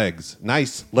Legs.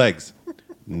 Nice Legs.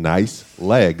 Nice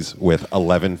Legs with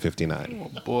 11:59. Oh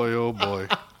boy, oh boy.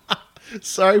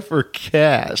 Sorry for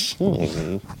Cash.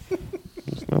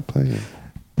 It's not playing.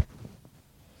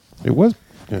 It was.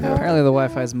 Yeah. Apparently the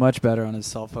Wi-Fi is much better on his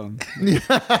cell phone.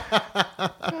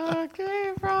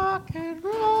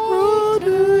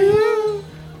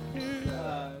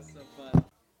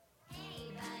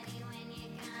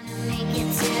 Make it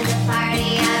to the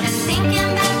party. I've been thinking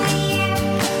about the year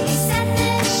we set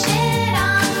this shit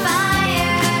on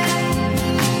fire.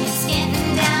 It's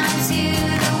getting down to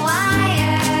the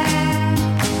wire.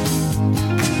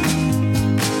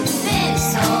 This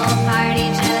whole party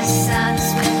just sucks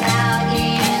without you.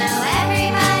 You know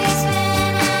everybody's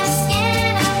been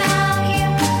asking about you.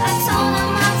 I told them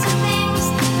lots of things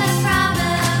that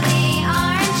probably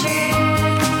aren't true.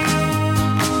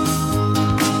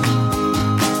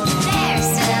 There's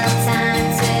still time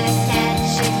to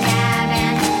catch a cab,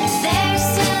 and there's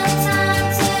still time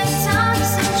to talk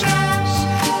some trash.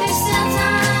 There's still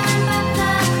time, but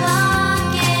the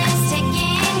clock is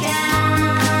ticking down.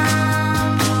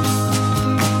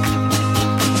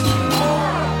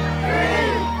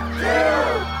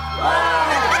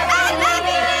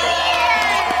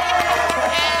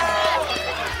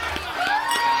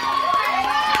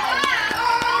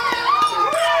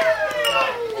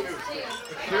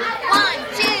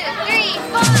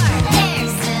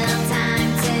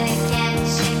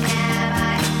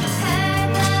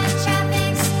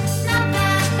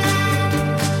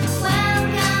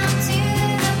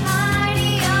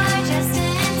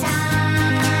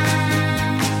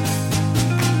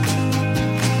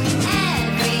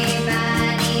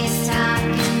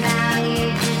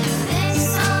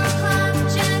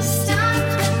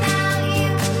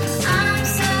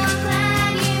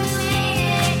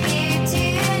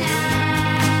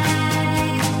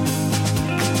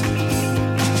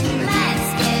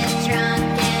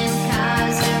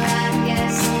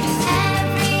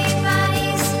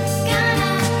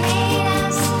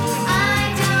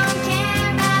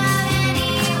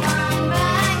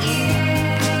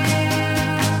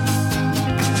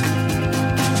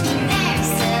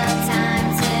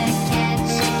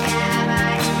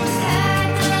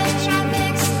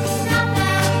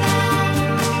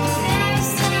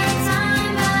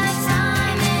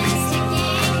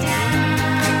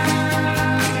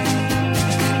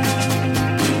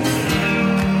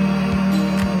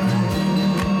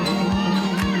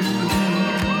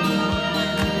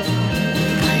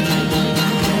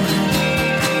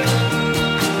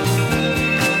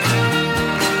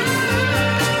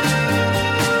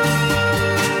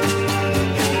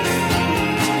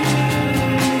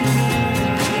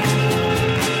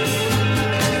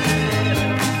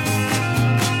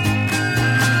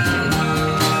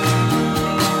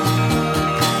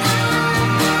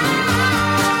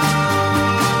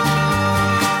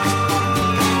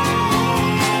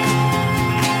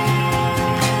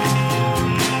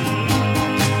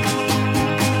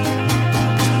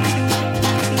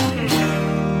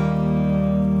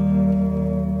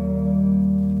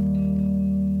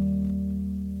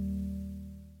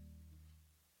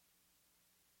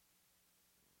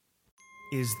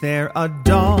 Is there a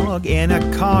dog in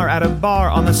a car at a bar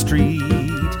on the street?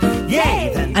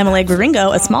 Yay! I'm Allegra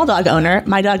Ringo, a small dog owner.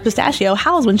 My dog Pistachio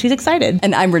howls when she's excited.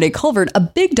 And I'm Renee Culvert, a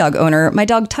big dog owner. My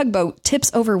dog Tugboat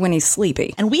tips over when he's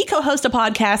sleepy. And we co-host a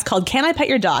podcast called Can I Pet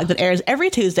Your Dog that airs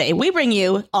every Tuesday. We bring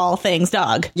you all things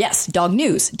dog. Yes, dog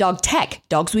news, dog tech,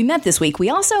 dogs we met this week. We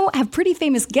also have pretty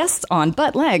famous guests on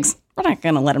Butt Legs. We're not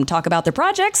going to let them talk about their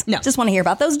projects. No. Just want to hear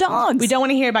about those dogs. We don't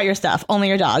want to hear about your stuff, only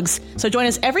your dogs. So join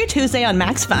us every Tuesday on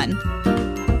Max Fun.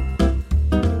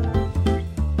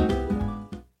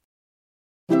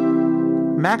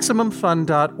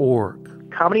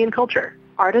 MaximumFun.org. Comedy and culture.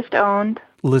 Artist owned.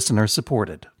 Listener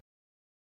supported.